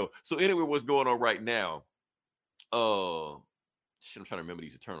 You know. So anyway, what's going on right now? Shit, I'm trying to remember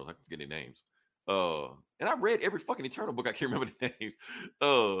these Eternals. I can forget their names. And I read every fucking Eternal book. I can't remember the names.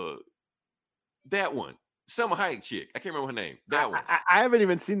 That one. Selma Hayek chick. I can't remember her name. That one. I haven't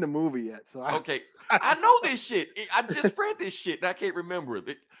even seen the movie yet, so Okay. I know this shit. I just read this shit and I can't remember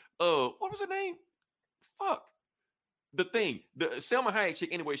it. What was her name? Fuck. The thing. The Selma Hayek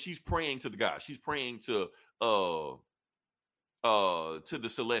chick, anyway, she's praying to the God. She's praying to the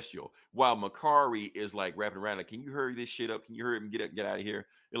Celestial, while Makari is like wrapping around like, can you hurry this shit up? Can you hurry and get out of here?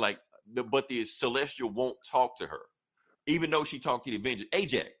 And like but the Celestial won't talk to her, even though she talked to the Avengers.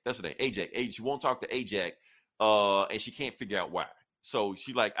 Ajak, that's the name. Ajak. She won't talk to Ajak, and she can't figure out why. So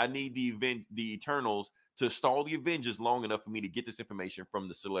she like, I need the Eternals to stall the Avengers long enough for me to get this information from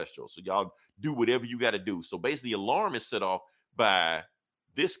the Celestial. So y'all do whatever you got to do. So basically, alarm is set off by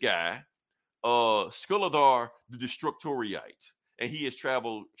this guy, Skuladar the Destructoriite, and he has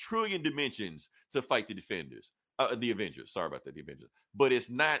traveled trillion dimensions to fight the Avengers. Sorry about that, the Avengers. But it's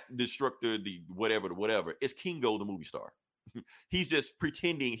not Destructor, the whatever. It's Kingo, the movie star. He's just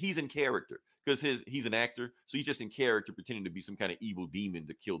pretending he's in character because he's an actor, so he's just in character pretending to be some kind of evil demon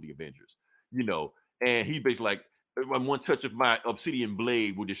to kill the Avengers, you know. And he's basically like, one touch of my obsidian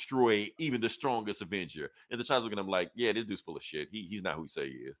blade will destroy even the strongest Avenger. And the child's looking at him like, yeah, this dude's full of shit. He's not who he say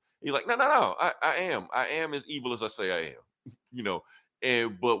he is. He's like, no, I am as evil as I say I am, you know.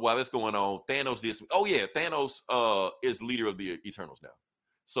 And but while that's going on, Thanos did some. Oh yeah, Thanos is leader of the Eternals now.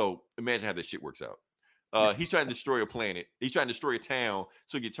 So imagine how this shit works out. He's trying to destroy a planet. He's trying to destroy a town.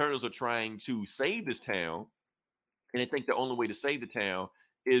 So the Eternals are trying to save this town, and they think the only way to save the town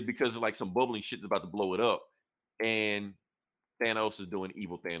is because of like some bubbling shit that's about to blow it up. And Thanos is doing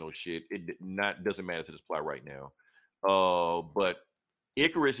evil Thanos shit. It doesn't matter to this plot right now. But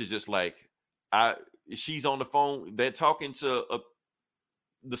Icarus is just like, she's on the phone. They're talking to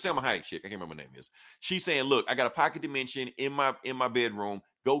the Selma Hayek chick. I can't remember her name is. She's saying, look, I got a pocket dimension in my bedroom.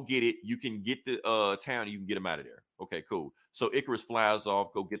 Go get it. You can get the town and you can get them out of there. Okay, cool. So Icarus flies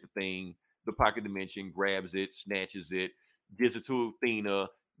off, go get the thing, the pocket dimension, grabs it, snatches it, gives it to Athena.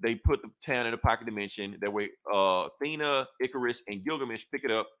 They put the town in the pocket dimension. That way, Athena, Icarus, and Gilgamesh pick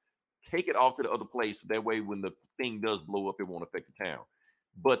it up, take it off to the other place. So that way, when the thing does blow up, it won't affect the town.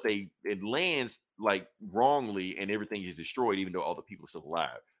 But it lands like wrongly, and everything is destroyed, even though all the people are still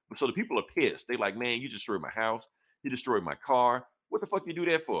alive. So the people are pissed. They're like, man, you destroyed my house. You destroyed my car. What the fuck you do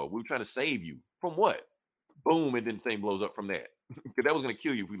that for? We were trying to save you. From what? Boom, and then the thing blows up from that. Because that was going to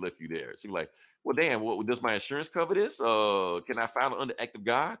kill you if we left you there. So you're like, well, damn, what does my insurance cover this? Can I file it under act of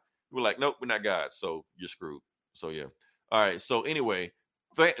God? We're like, nope, we're not God. So you're screwed. So yeah. All right. So anyway,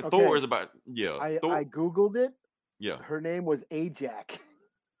 Thor is about, yeah. I Googled it. Yeah. Her name was Ajak.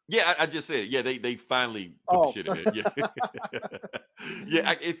 Yeah, I just said, yeah, they finally put the shit in it.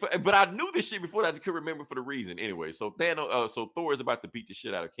 Yeah. But I knew this shit before that. I just couldn't remember for the reason. Anyway, so Thor is about to beat the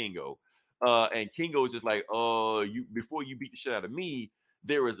shit out of Kingo. And Kingo is just like, before you beat the shit out of me,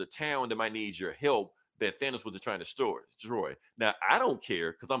 there is a town that might need your help that Thanos was trying to destroy. Now, I don't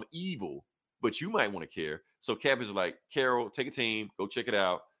care because I'm evil, but you might want to care. So Cap is like, Carol, take a team, go check it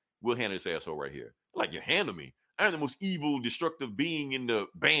out. We'll handle this asshole right here. Like, you handle me. I'm the most evil, destructive being in the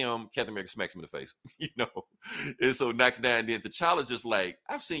bam. Captain America smacks him in the face, you know. And so knocks down. And then T'Challa's just like,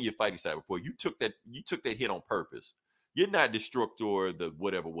 I've seen your fighting style before. You took that hit on purpose. You're not Destructor, the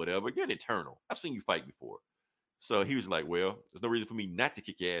whatever. You're an Eternal. I've seen you fight before. So he was like, well, there's no reason for me not to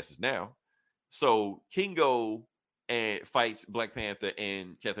kick your asses now. So Kingo fights Black Panther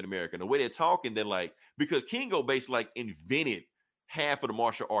and Captain America. And the way they're talking, they're like, because Kingo basically like invented half of the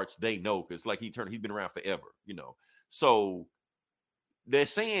martial arts they know, because like he's been around forever, you know. So they're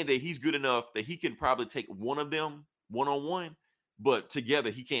saying that he's good enough that he can probably take one of them one-on-one, but together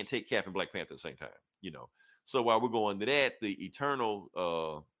he can't take Cap and Black Panther at the same time, you know. So while we're going to that, the Eternal,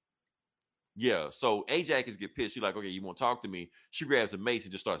 so Ajak is get pissed. She's like, okay, you want to talk to me? She grabs a mace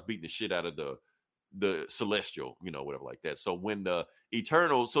and just starts beating the shit out of the Celestial, you know, whatever like that. So when the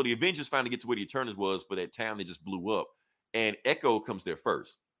Avengers finally get to where the Eternals was for that town that just blew up, and Echo comes there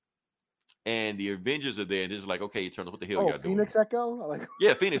first. And the Avengers are there, and it's like, okay, Eternals, what the hell y'all doing? Phoenix Echo? Like,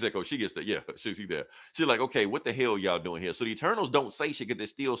 yeah, Phoenix Echo. She gets there. Yeah, she's there. She's like, okay, what the hell y'all doing here? So the Eternals don't say shit because they're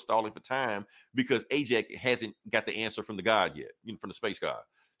still stalling for time because Ajak hasn't got the answer from the god yet, you know, from the space god.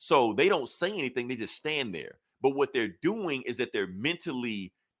 So they don't say anything. They just stand there. But what they're doing is that they're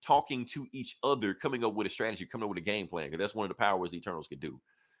mentally talking to each other, coming up with a strategy, coming up with a game plan, because that's one of the powers the Eternals can do.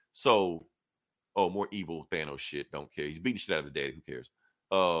 So Oh, more evil Thanos shit. Don't care. He's beating shit out of the daddy. Who cares?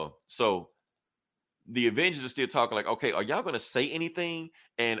 So the Avengers are still talking like, okay, are y'all gonna say anything?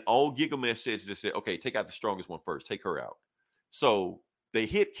 And all Gilgamesh says just said, okay, take out the strongest one first. Take her out. So they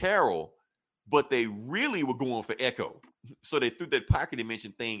hit Carol, but they really were going for Echo. So they threw that pocket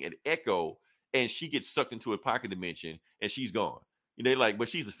dimension thing at Echo, and she gets sucked into a pocket dimension, and she's gone. And they're like, but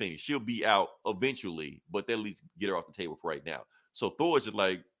she's the Phoenix. She'll be out eventually, but they'll at least get her off the table for right now. So Thor's just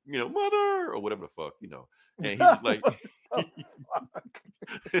like, mother, or whatever the fuck, And he's just like,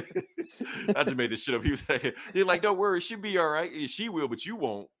 I just made this shit up. He was like, they're like, don't worry, she'll be all right. She will, but you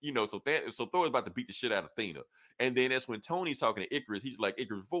won't, So Thor's about to beat the shit out of Athena. And then that's when Tony's talking to Icarus. He's like,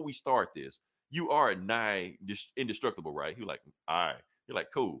 Icarus, before we start this, you are nigh indestructible, right? He's like, all right. You're like,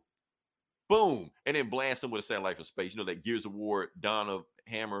 cool. Boom. And then blast him with a satellite from space. That Gears of War, Donna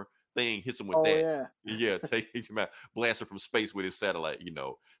Hammer thing, hits him with that. Yeah, take him out, blast him from space with his satellite,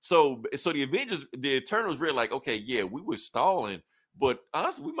 So the Avengers, the Eternals really like, okay, yeah, we were stalling, but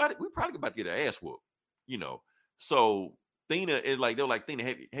honestly, we probably about to get our ass whooped, So Athena is like, they're like,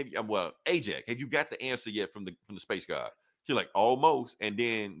 Athena, Ajax, have you got the answer yet from the space god? She's like, almost. And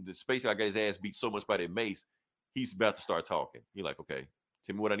then the space guy got his ass beat so much by that mace, he's about to start talking. You're like, okay,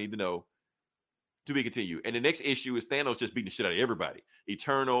 tell me what I need to know. To be continued. And the next issue is Thanos just beating the shit out of everybody.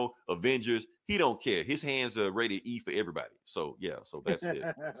 Eternal, Avengers, he don't care. His hands are rated E for everybody. So yeah, so that's it.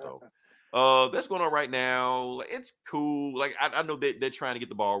 So that's going on right now. It's cool. Like I know that they're trying to get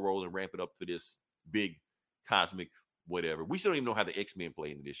the ball rolling, ramp it up to this big cosmic whatever. We still don't even know how the X-Men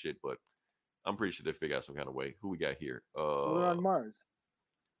play into this shit, but I'm pretty sure they figure out some kind of way. Who we got here? Well, they're on Mars.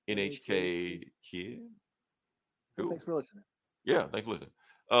 NHK Kid. Cool. Thanks for listening. Yeah, thanks for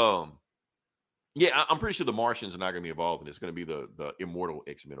listening. Yeah, I'm pretty sure the Martians are not going to be involved in this. It's going to be the immortal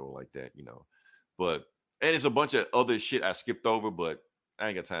X-Men or like that, But and it's a bunch of other shit I skipped over, but I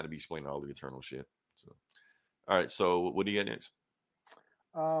ain't got time to be explaining all the Eternal shit. So, all right. So, what do you got next?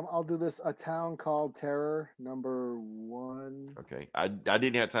 I'll do this. A Town Called Terror, #1. Okay, I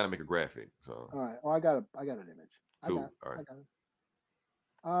didn't have time to make a graphic. So, all right. Well, I got an image. Cool. All right. I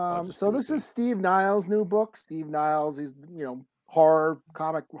got it. So this is Steve Niles' new book. Steve Niles, he's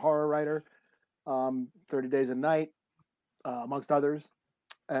comic horror writer. 30 Days a Night, amongst others.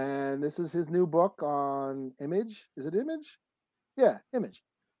 And this is his new book on Image. Is it Image? Yeah, Image.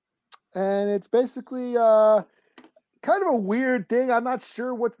 And it's basically kind of a weird thing. I'm not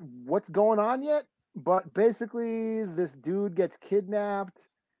sure what's going on yet, but basically this dude gets kidnapped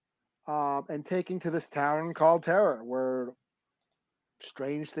and taken to this town called Terror, where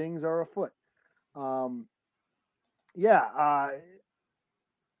strange things are afoot.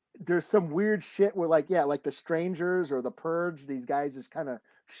 There's some weird shit where like the Strangers or the Purge, these guys just kind of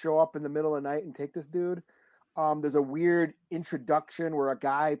show up in the middle of the night and take this dude. There's a weird introduction where a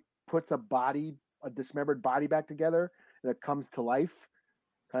guy puts a dismembered body back together and it comes to life,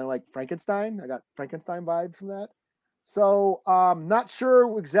 kind of like Frankenstein. I got Frankenstein vibes from that. So not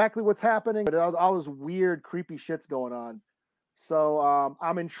sure exactly what's happening, but all this weird, creepy shit's going on. So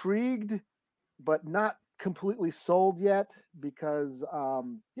I'm intrigued, but not completely sold yet because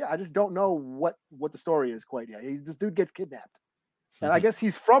I just don't know what the story is quite yet. This dude gets kidnapped, and I guess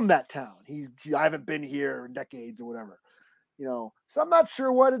he's from that town. I haven't been here in decades or whatever, So I'm not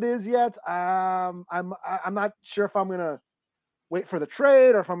sure what it is yet. I'm not sure if I'm gonna wait for the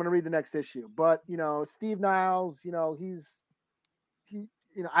trade or if I'm gonna read the next issue. But Steve Niles,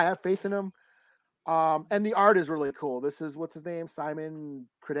 I have faith in him. And the art is really cool. This is what's his name, Simon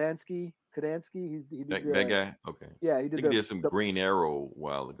Kudranski. He did that guy. Okay. Yeah, he did some Green Arrow a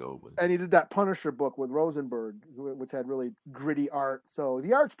while ago. And he did that Punisher book with Rosenberg, which had really gritty art. So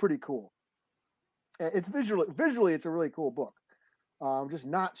the art's pretty cool. It's visually, it's a really cool book. I'm just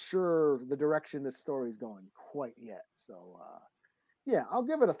not sure the direction this story is going quite yet. So I'll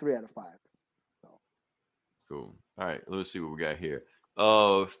give it a 3 out of 5. So. Cool. All right, let's see what we got here.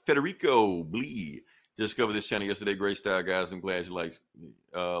 Federico Blee just covered this channel yesterday. Great style, guys. I'm glad you like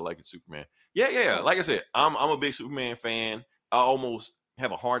it, Superman. Yeah. Like I said, I'm a big Superman fan. I almost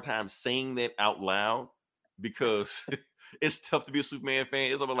have a hard time saying that out loud because it's tough to be a Superman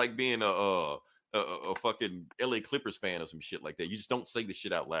fan. It's almost like being a fucking LA Clippers fan or some shit like that. You just don't say the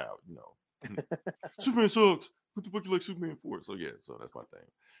shit out loud, Superman sucks. What the fuck you like Superman for? So so that's my thing.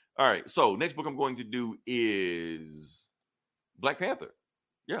 All right. So next book I'm going to do is Black Panther.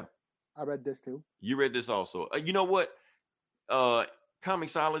 Yeah. I read this too. You read this also. You know what?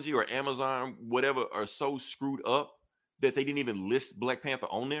 Comixology or Amazon, whatever, are so screwed up that they didn't even list Black Panther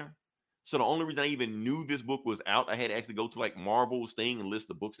on there. So the only reason I even knew this book was out, I had to actually go to like Marvel's thing and list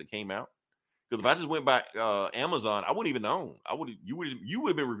the books that came out. Because if I just went by Amazon, I wouldn't even know. You would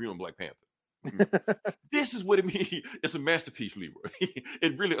have been reviewing Black Panther. This is what it means. It's a masterpiece, Leroy.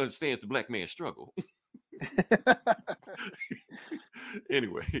 It really understands the black man's struggle.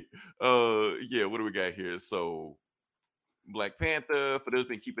 Anyway, yeah, what do we got here? So Black Panther, for those who've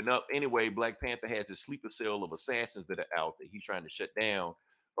been keeping up. Anyway, Black Panther has this sleeper cell of assassins that are out that he's trying to shut down.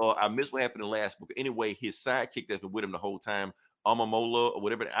 I missed what happened in the last book. Anyway, his sidekick that's been with him the whole time, Amamola or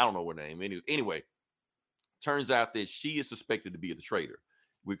whatever, I don't know her name. Anyway, turns out that she is suspected to be the traitor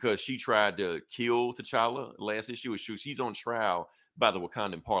because she tried to kill T'Challa last issue. She's on trial by the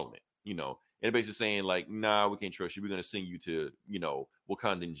Wakandan Parliament, you know, and basically saying like, nah, we can't trust you. We're going to send you to, you know,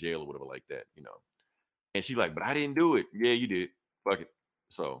 Wakandan jail or whatever like that, you know. And she's like, but I didn't do it. Yeah, you did. Fuck it.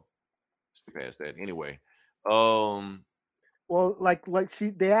 So skip past that. Anyway, well,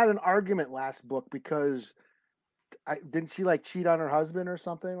 they had an argument last book because didn't she like cheat on her husband or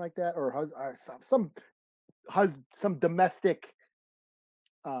something like that, or some domestic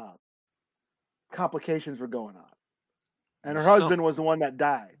complications were going on, and her husband was the one that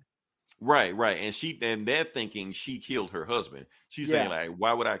died. Right. And they're thinking she killed her husband. She's saying like,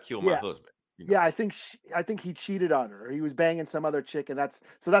 why would I kill my husband? You know? Yeah, I think he cheated on her. He was banging some other chick, and that's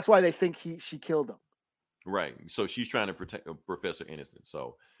why they think she killed him. Right. So she's trying to protect Professor Innocent.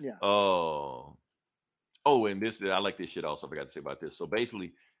 So yeah. And this, I like this shit also. I forgot to say about this. So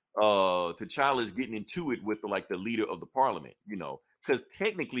basically, T'Challa is getting into it with the leader of the parliament, you know, because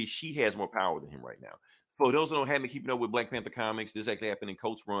technically she has more power than him right now. For those who don't have me keeping up with Black Panther comics, this actually happened in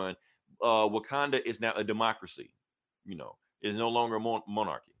Coates Run. Wakanda is now a democracy, you know, it's no longer a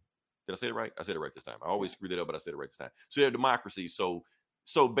monarchy. Did I say it right? I said it right this time. I always screw that up, but I said it right this time. So they're a democracy.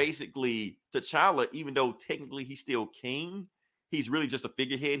 So basically, T'Challa, even though technically he's still king, he's really just a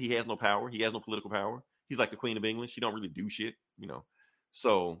figurehead. He has no power. He has no political power. He's like the Queen of England. She don't really do shit, you know.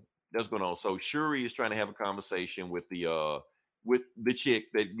 So that's going on. So Shuri is trying to have a conversation with the chick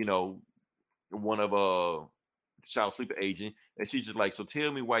that, you know, one of T'Challa's sleeper agent, and she's just like, so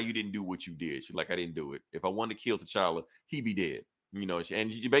tell me why you didn't do what you did. She's like, I didn't do it. If I wanted to kill T'Challa, he'd be dead. You know,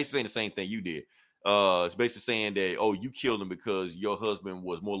 and you're basically saying the same thing you did. It's basically saying that, oh, you killed him because your husband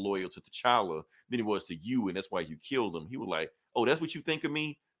was more loyal to T'Challa than he was to you, and that's why you killed him. He was like, oh, that's what you think of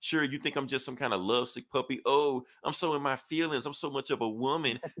me? Sure, you think I'm just some kind of lovesick puppy? Oh, I'm so in my feelings. I'm so much of a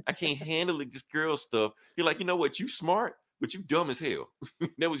woman. I can't handle it, this girl stuff. You're like, you know what? You smart, but you dumb as hell.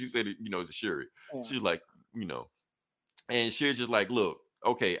 That was you said, you know, to Shuri. Yeah. She's like, you know, and Shuri's just like, look,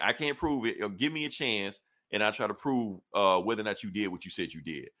 okay, I can't prove it. Give me a chance. And I try to prove whether or not you did what you said you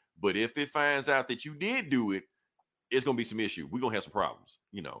did. But if it finds out that you did do it, it's going to be some issue. We're going to have some problems,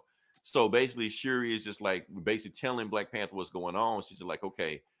 you know. So basically, Shuri is just like basically telling Black Panther what's going on. She's just like,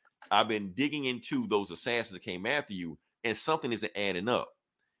 okay, I've been digging into those assassins that came after you, and something isn't adding up.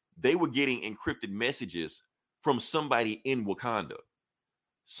 They were getting encrypted messages from somebody in Wakanda.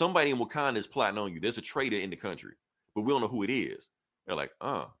 Somebody in Wakanda is plotting on you. There's a traitor in the country, but we don't know who it is. They're like,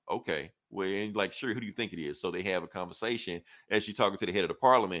 okay. Well, and like, sure, who do you think it is? So they have a conversation as she's talking to the head of the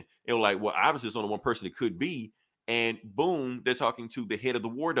parliament. And like, well, obviously it's only one person it could be. And boom, they're talking to the head of the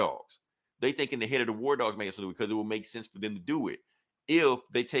War Dogs. They thinking the head of the War Dogs makes it because it will make sense for them to do it. If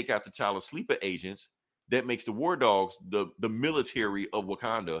they take out the T'Challa sleeper agents, that makes the War Dogs the military of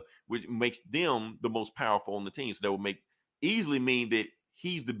Wakanda, which makes them the most powerful on the team. So that would easily mean that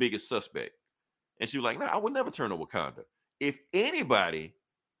he's the biggest suspect. And she was like, no, I would never turn on Wakanda. If anybody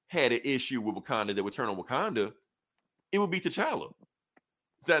had an issue with Wakanda that would turn on Wakanda, it would be T'Challa.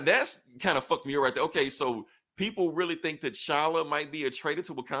 That's kind of fucked me up right there. Okay, so people really think that T'Challa might be a traitor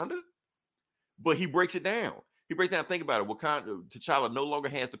to Wakanda, but he breaks it down. He breaks down, think about it. T'Challa no longer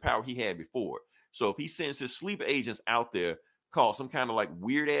has the power he had before. So if he sends his sleeper agents out there, cause some kind of like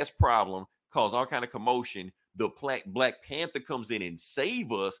weird ass problem, cause all kind of commotion, the Black Panther comes in and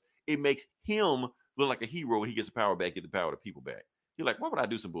save us, it makes him look like a hero when he gets the power back, get the power of the people back. You're like, why would I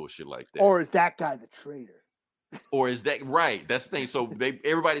do some bullshit like that? Or is that guy the traitor? Or is that right? That's the thing. So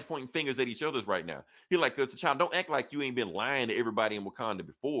everybody's pointing fingers at each other's right now. You're like, T'Challa, don't act like you ain't been lying to everybody in Wakanda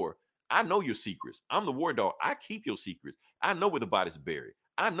before. I know your secrets. I'm the War Dog. I keep your secrets. I know where the body's buried.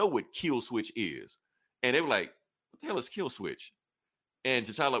 I know what Kill Switch is. And they were like, what the hell is Kill Switch? And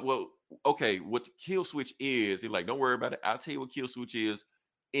T'Challa like, well, okay, what the Kill Switch is, he's like, don't worry about it. I'll tell you what Kill Switch is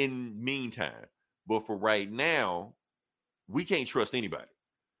in meantime. But for right now, we can't trust anybody.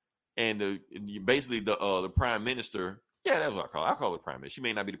 And basically the prime minister, yeah, that's what I call it. I call it prime minister. She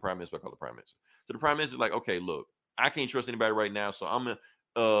may not be the prime minister, but I call it prime minister. So the prime minister is like, okay, look, I can't trust anybody right now, so I'm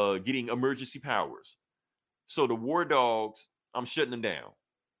getting emergency powers. So the War Dogs, I'm shutting them down.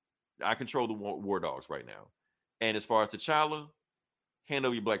 I control the War Dogs right now. And as far as T'Challa, hand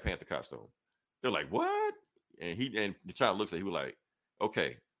over your Black Panther costume. They're like, what? And T'Challa looks at it, he was like,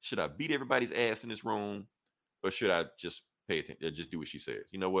 okay, Should I beat everybody's ass in this room, or should I just pay attention? Just do what she says.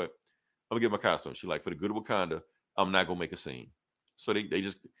 You know what? I'm gonna get my costume. She's like, for the good of Wakanda, I'm not gonna make a scene. So they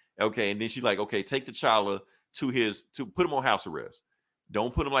just okay. And then she's like, okay, take T'Challa to put him on house arrest.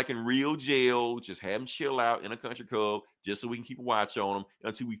 Don't put him like in real jail. Just have him chill out in a country club, just so we can keep a watch on him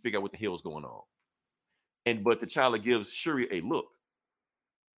until we figure out what the hell's going on. But T'Challa gives Shuri a look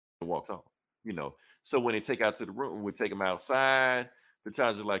and walked off. You know. So when they take out to the room, we take him outside.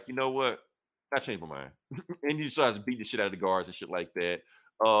 T'Challa's like, you know what? I changed my mind. And he starts beating the shit out of the guards and shit like that.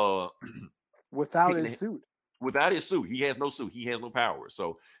 Without kicking his suit. Without his suit, he has no suit. He has no power.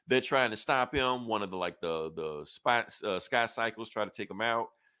 So they're trying to stop him. One of the Sky Cycles try to take him out.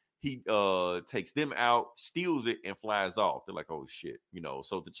 He takes them out, steals it, and flies off. They're like, oh shit, you know.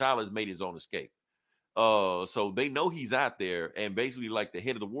 So T'Challa's made his own escape. So they know he's out there, and basically, like the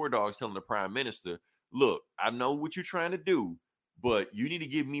head of the War Dogs telling the Prime Minister, look, I know what you're trying to do, but you need to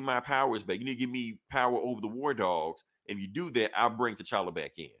give me my powers back. You need to give me power over the War Dogs. And if you do that, I'll bring T'Challa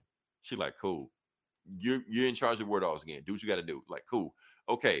back in. She's like, cool. You're in charge of War Dogs again. Do what you got to do. Like, cool.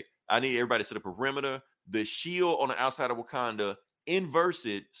 Okay, I need everybody to set a perimeter. The shield on the outside of Wakanda, inverse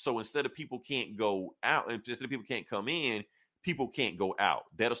it, so instead of people can't go out, instead of people can't come in, people can't go out.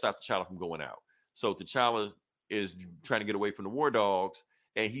 That'll stop T'Challa from going out. So T'Challa is trying to get away from the War Dogs,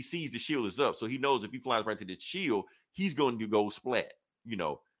 and he sees the shield is up. So he knows if he flies right to the shield, he's going to go splat, you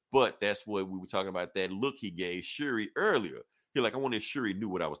know. But that's what we were talking about, that look he gave Shuri earlier. He's like, I wanted Shuri knew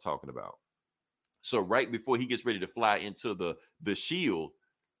what I was talking about. So right before he gets ready to fly into the shield,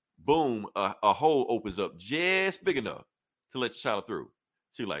 boom, a hole opens up just big enough to let T'Challa through.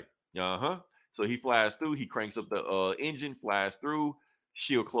 She's like, uh-huh. So he flies through. He cranks up the engine, flies through.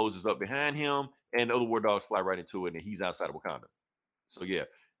 Shield closes up behind him, and the other War Dogs fly right into it, and he's outside of Wakanda. So yeah,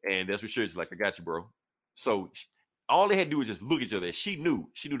 and that's what Shuri's like, I got you, bro. So all they had to do was just look at each other. She knew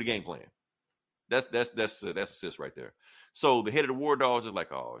the game plan. That's assist right there. So the head of the War Dogs is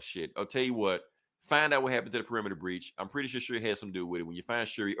like, oh shit. I'll tell you what. Find out what happened to the perimeter breach. I'm pretty sure Shuri has something to do with it. When you find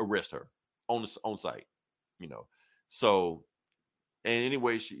Shuri, arrest her on site. You know. So, and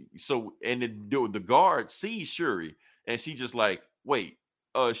anyway, the guard sees Shuri, and she just like, wait,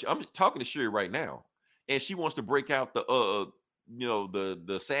 I'm talking to Shuri right now, and she wants to break out the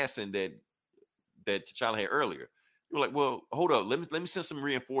the assassin that T'Challa had earlier. You're like, well, hold up, let me send some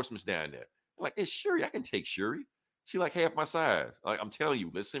reinforcements down there. I'm like, it's Shuri, I can take Shuri. She like half my size. Like, I'm telling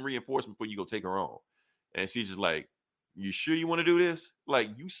you, let's send reinforcements before you go take her on. And she's just like, you sure you want to do this? Like,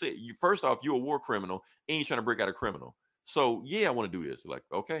 you said, first off, you're a war criminal and you're trying to break out a criminal. So yeah, I want to do this. Like,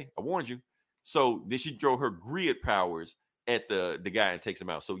 okay, I warned you. So then she throw her grid powers at the guy and takes him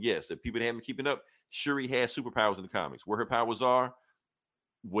out. So yes, if people haven't been keeping up, Shuri has superpowers in the comics. Where her powers are,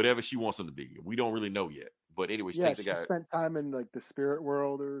 whatever she wants them to be. We don't really know yet. But anyway, she takes the guy. She spent time in like the spirit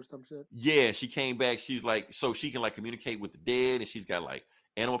world or some shit. Yeah, she came back. She's like, so she can like communicate with the dead, and she's got like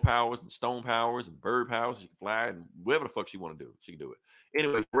animal powers and stone powers and bird powers. She can fly and whatever the fuck she want to do, she can do it.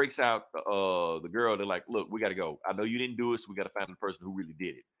 Anyway, breaks out the girl. They're like, look, we got to go. I know you didn't do it, so we got to find the person who really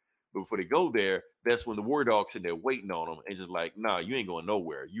did it. But before they go there, that's when the War Dogs sitting there waiting on them and just like, nah, you ain't going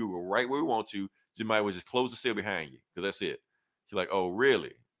nowhere. You were right where we want you. You might as well just close the cell behind you because that's it. She's like, oh,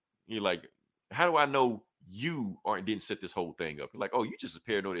 really? You're like, how do I know you didn't set this whole thing up? You're like, oh, you just as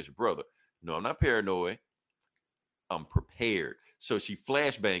paranoid as your brother. No, I'm not paranoid. I'm prepared. So she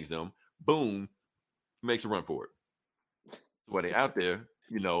flashbangs them. Boom, makes a run for it. While they're out there,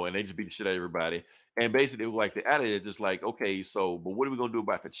 and they just beat the shit out of everybody. And basically, like they're out of there, just like, okay, so, but what are we gonna do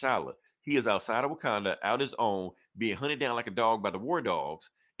about T'Challa? He is outside of Wakanda, out his own, being hunted down like a dog by the War Dogs,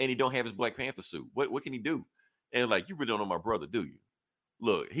 and he don't have his Black Panther suit. What can he do? And like, you really don't know my brother, do you?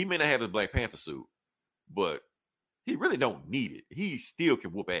 Look, he may not have his Black Panther suit, but he really don't need it. He still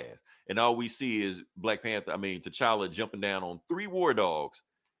can whoop ass. And all we see is T'Challa jumping down on 3 War Dogs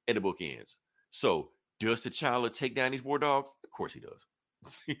at the bookends. So does T'Challa take down these War Dogs? Of course he does.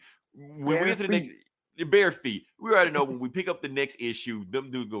 When we get to the bare feet, we already know when we pick up the next issue,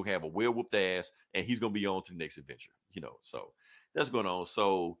 them dudes gonna have a well-whooped ass, and he's gonna be on to the next adventure. So that's going on.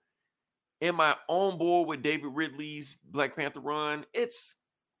 So am I on board with David Ridley's Black Panther run? It's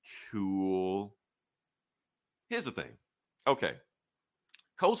cool. Here's the thing. Okay.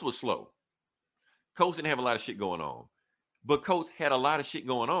 Coast was slow. Coast didn't have a lot of shit going on. But Coast had a lot of shit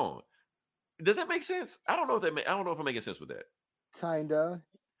going on. Does that make sense? I don't know if I'm making sense with that. Kinda.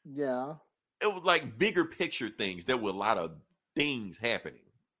 Yeah. It was like bigger picture things. There were a lot of things happening.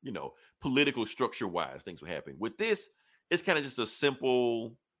 Political structure-wise, things were happening. With this, it's kind of just a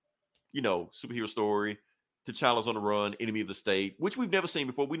simple, superhero story. T'Challa's on the run, enemy of the state, which we've never seen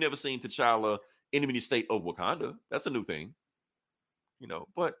before. We've never seen T'Challa, enemy of the state of Wakanda. That's a new thing.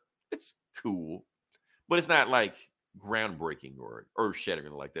 but it's cool. But it's not like groundbreaking or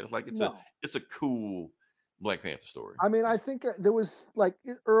earth-shattering like that. It's like it's a cool Black Panther story. I mean, I think there was like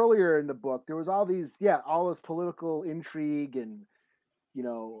earlier in the book, there was all this political intrigue, and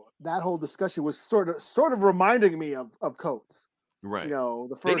that whole discussion was sort of reminding me of Coates. Right. The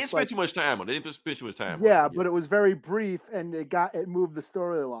first, they didn't spend too much time on it. They didn't spend too much time. Yeah, but it was very brief, and it moved the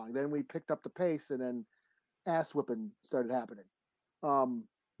story along. Then we picked up the pace, and then ass whipping started happening.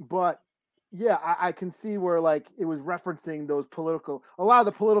 But yeah, I can see where like it was referencing a lot of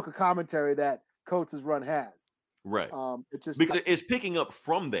the political commentary that Coates' run had. Right. It just because it's picking up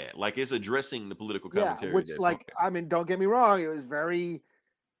from that, like it's addressing the political commentary. Yeah, which I mean, don't get me wrong, it was a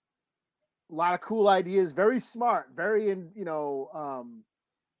lot of cool ideas, very smart, very a lot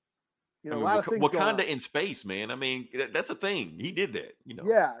of things. Wakanda in space, man. I mean, that's a thing. He did that,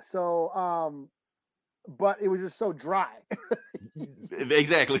 Yeah. So, but it was just so dry.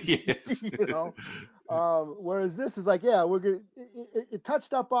 Exactly. Yes. Whereas this is like, yeah, we're gonna. It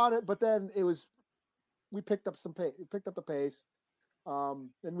touched up on it, but then we picked up some pace. Picked up the pace. And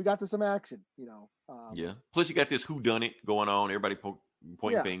we got to some action. Yeah. Plus, you got this whodunit going on. Everybody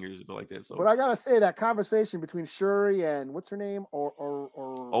pointing fingers and stuff like that. So, but I gotta say that conversation between Shuri and what's her name, or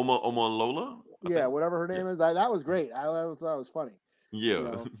Oma Lola, whatever her name is, that was great. I thought it was funny.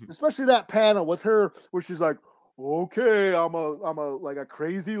 Yeah, especially that panel with her where she's like, "Okay, I'm a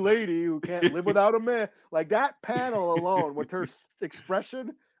crazy lady who can't live without a man." Like that panel alone with her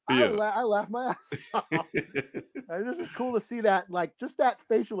expression, I laughed my ass off. And it's just cool to see that, like just that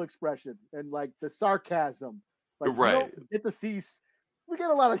facial expression and like the sarcasm. Like, right. We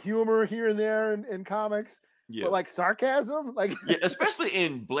get a lot of humor here and there in comics, but like sarcasm, like especially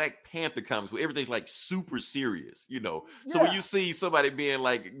in Black Panther comics where everything's like super serious, So when you see somebody being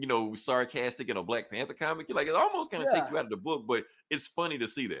like, sarcastic in a Black Panther comic, you're like, it almost kind of takes you out of the book, but it's funny to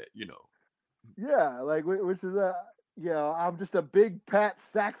see that, Yeah, like which is I'm just a big fat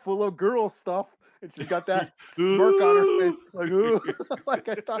sack full of girl stuff, and she's got that smirk on her face, like, ooh. Like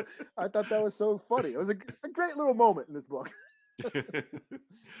I thought that was so funny. It was a great little moment in this book.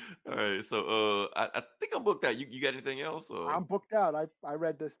 All right, so I think I'm booked out. You got anything else? Or? I'm booked out. I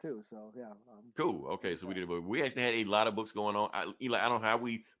read this too, so yeah. Cool. Okay, so we actually had a lot of books going on. Eli, I don't know how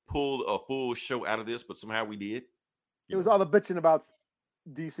we pulled a full show out of this, but somehow we did. It was all the bitching about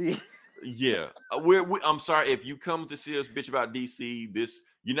DC. Yeah, I'm sorry if you come to see us bitch about DC.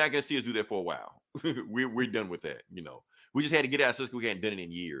 You're not gonna see us do that for a while. We're done with that. We just had to get out since we hadn't done it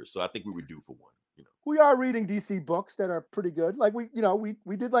in years, so I think we were due for one. We are reading DC books that are pretty good. Like we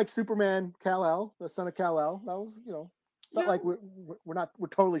did like Superman Kal-El, the son of Kal-El. That was, it's not like we're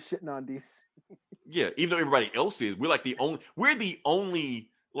totally shitting on DC. Yeah, even though everybody else is, we're the only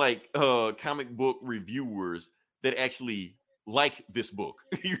like comic book reviewers that actually like this book.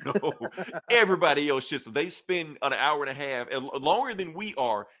 Everybody else shits. They spend an hour and a half longer than we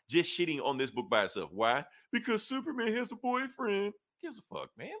are just shitting on this book by itself. Why? Because Superman has a boyfriend. Gives a fuck,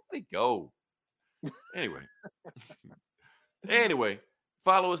 man. Let it go. Anyway,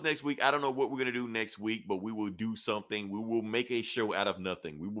 follow us next week. I don't know what we're going to do next week, but we will do something. We will make a show out of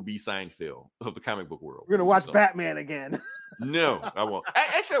nothing. We will be Seinfeld of the comic book world. We're going to watch Batman again. No, I won't.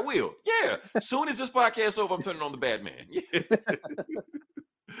 Actually, I will. Yeah. As soon as this podcast is over, I'm turning on the Batman.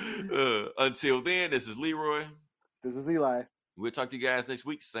 Until then, this is Leroy. This is Eli. We'll talk to you guys next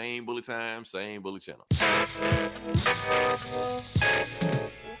week. Same bully time, same bully channel.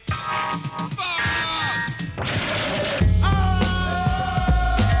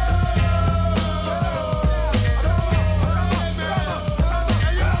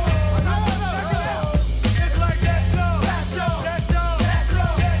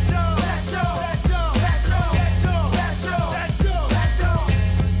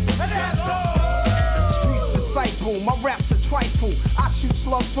 My raps are trifle. I shoot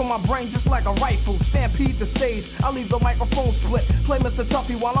slugs from my brain just like a rifle. Stampede the stage, I leave the microphone split. Play Mr.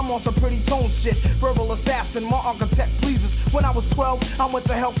 Tuffy while I'm on some pretty tone shit. Verbal assassin, my architect pleases. When I was 12, I went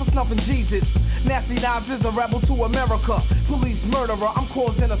to hell for snuffing Jesus. Nasty Nas is a rebel to America. Police murderer, I'm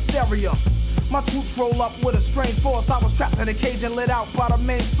causing hysteria. My troops roll up with a strange force. I was trapped in a cage and lit out by the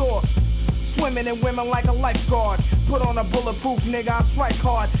main source. Swimming in women like a lifeguard. Put on a bulletproof nigga, I strike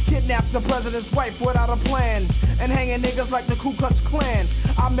hard. Kidnap the president's wife without a plan. And hanging niggas like the Ku Klux Klan.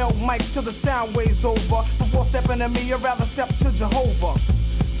 I melt mics till the sound waves over. Before stepping to me, you'd rather step to Jehovah.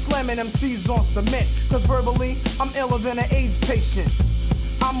 Slamming MCs on cement. Cause verbally, I'm iller than an AIDS patient.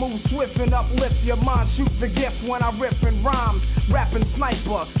 I move swift and uplift your mind. Shoot the gift when I rip and rhyme. Rapping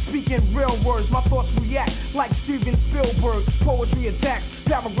sniper, speaking real words. My thoughts react like Steven Spielberg's. Poetry attacks,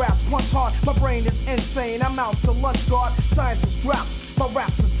 paragraphs punch hard. My brain is insane. I'm out to lunch guard. Science is dropped. My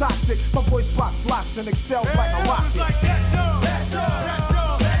raps are toxic, my voice box locks and excels like a rocket.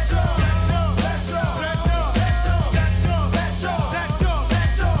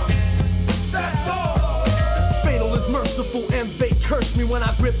 Fatal is merciful and they curse me when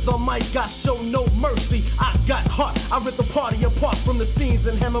I grip the mic. I show no mercy. I got heart. I rip the party apart from the scenes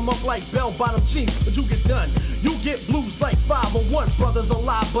and hem them up like bell-bottom jeans. But you get done. You get blues like 501. Brothers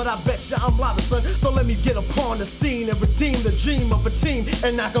alive, but I bet ya I'm live, son. So let me get upon the scene and redeem the dream of a team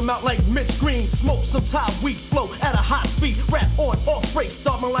and knock them out like Mitch Green. Smoke some Thai weed flow at a high speed. Rap on off break,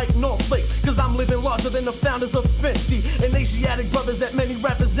 starting like North Flakes. Cause I'm living larger than the founders of Fenty and Asiatic brothers that many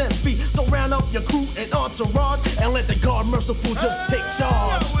rappers envy. So round up your crew and entourage and let the God merciful just take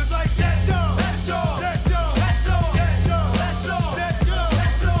charge.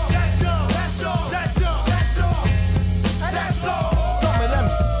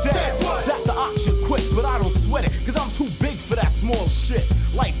 But I don't sweat it, cause I'm too big for that small shit.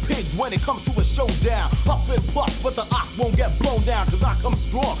 Like pigs when it comes to a showdown. Huff and puff, but the ox won't get blown down. Cause I come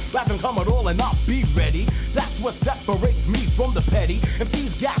strong, rather than come at all and not be ready. That's what separates me from the petty.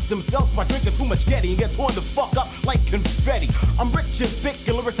 MCs gas themselves by drinking too much Getty and get torn the fuck up like confetti. I'm rich and thick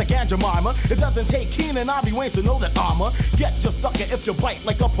and lyrics like Aunt Jemima. It doesn't take Keen and Ivy Wayne to know that I'ma get your sucker if you bite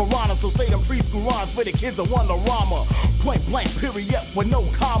like a piranha. So say them preschool rhymes for the kids that want the rama. Point blank period with no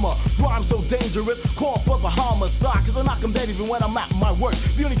comma. Rhyme so dangerous, call for the homicide. Cause I knock them dead even when I'm at my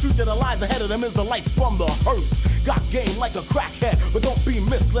worst. The only future that lies ahead of them is the lights from the hearse. Got game like a crackhead, but don't be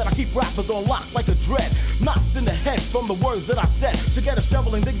misled. I keep rappers on lock like a dread. Knots in the head from the words that I said. Should get a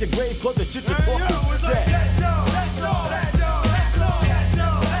shovel and dig your grave cause the shit you talk is dead.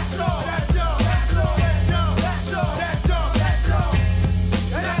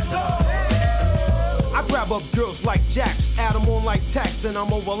 I grab up girls like Jacks, add them on like tax, and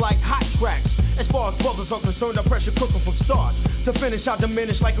I'm over like hot tracks. As far as brothers are concerned, I pressure cook 'em from start. To finish, I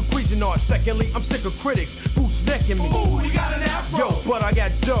diminish like a Cuisinart. Secondly, I'm sick of critics boots necking me. Ooh, you got an afro. Yo, but I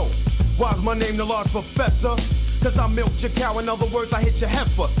got dough. Why's my name the large professor? Cause I milked your cow, in other words, I hit your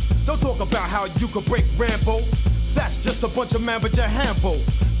heifer. Don't talk about how you could break Rambo. That's just a bunch of man with your handbo.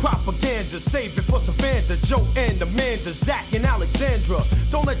 Propaganda, save it for Savannah, Joe and Amanda, Zach and Alexandra.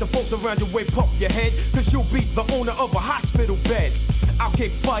 Don't let the folks around your way puff your head, cause you'll be the owner of a hospital bed. I'll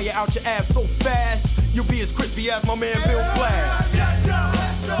kick fire out your ass so fast, you'll be as crispy as my man Bill Blass.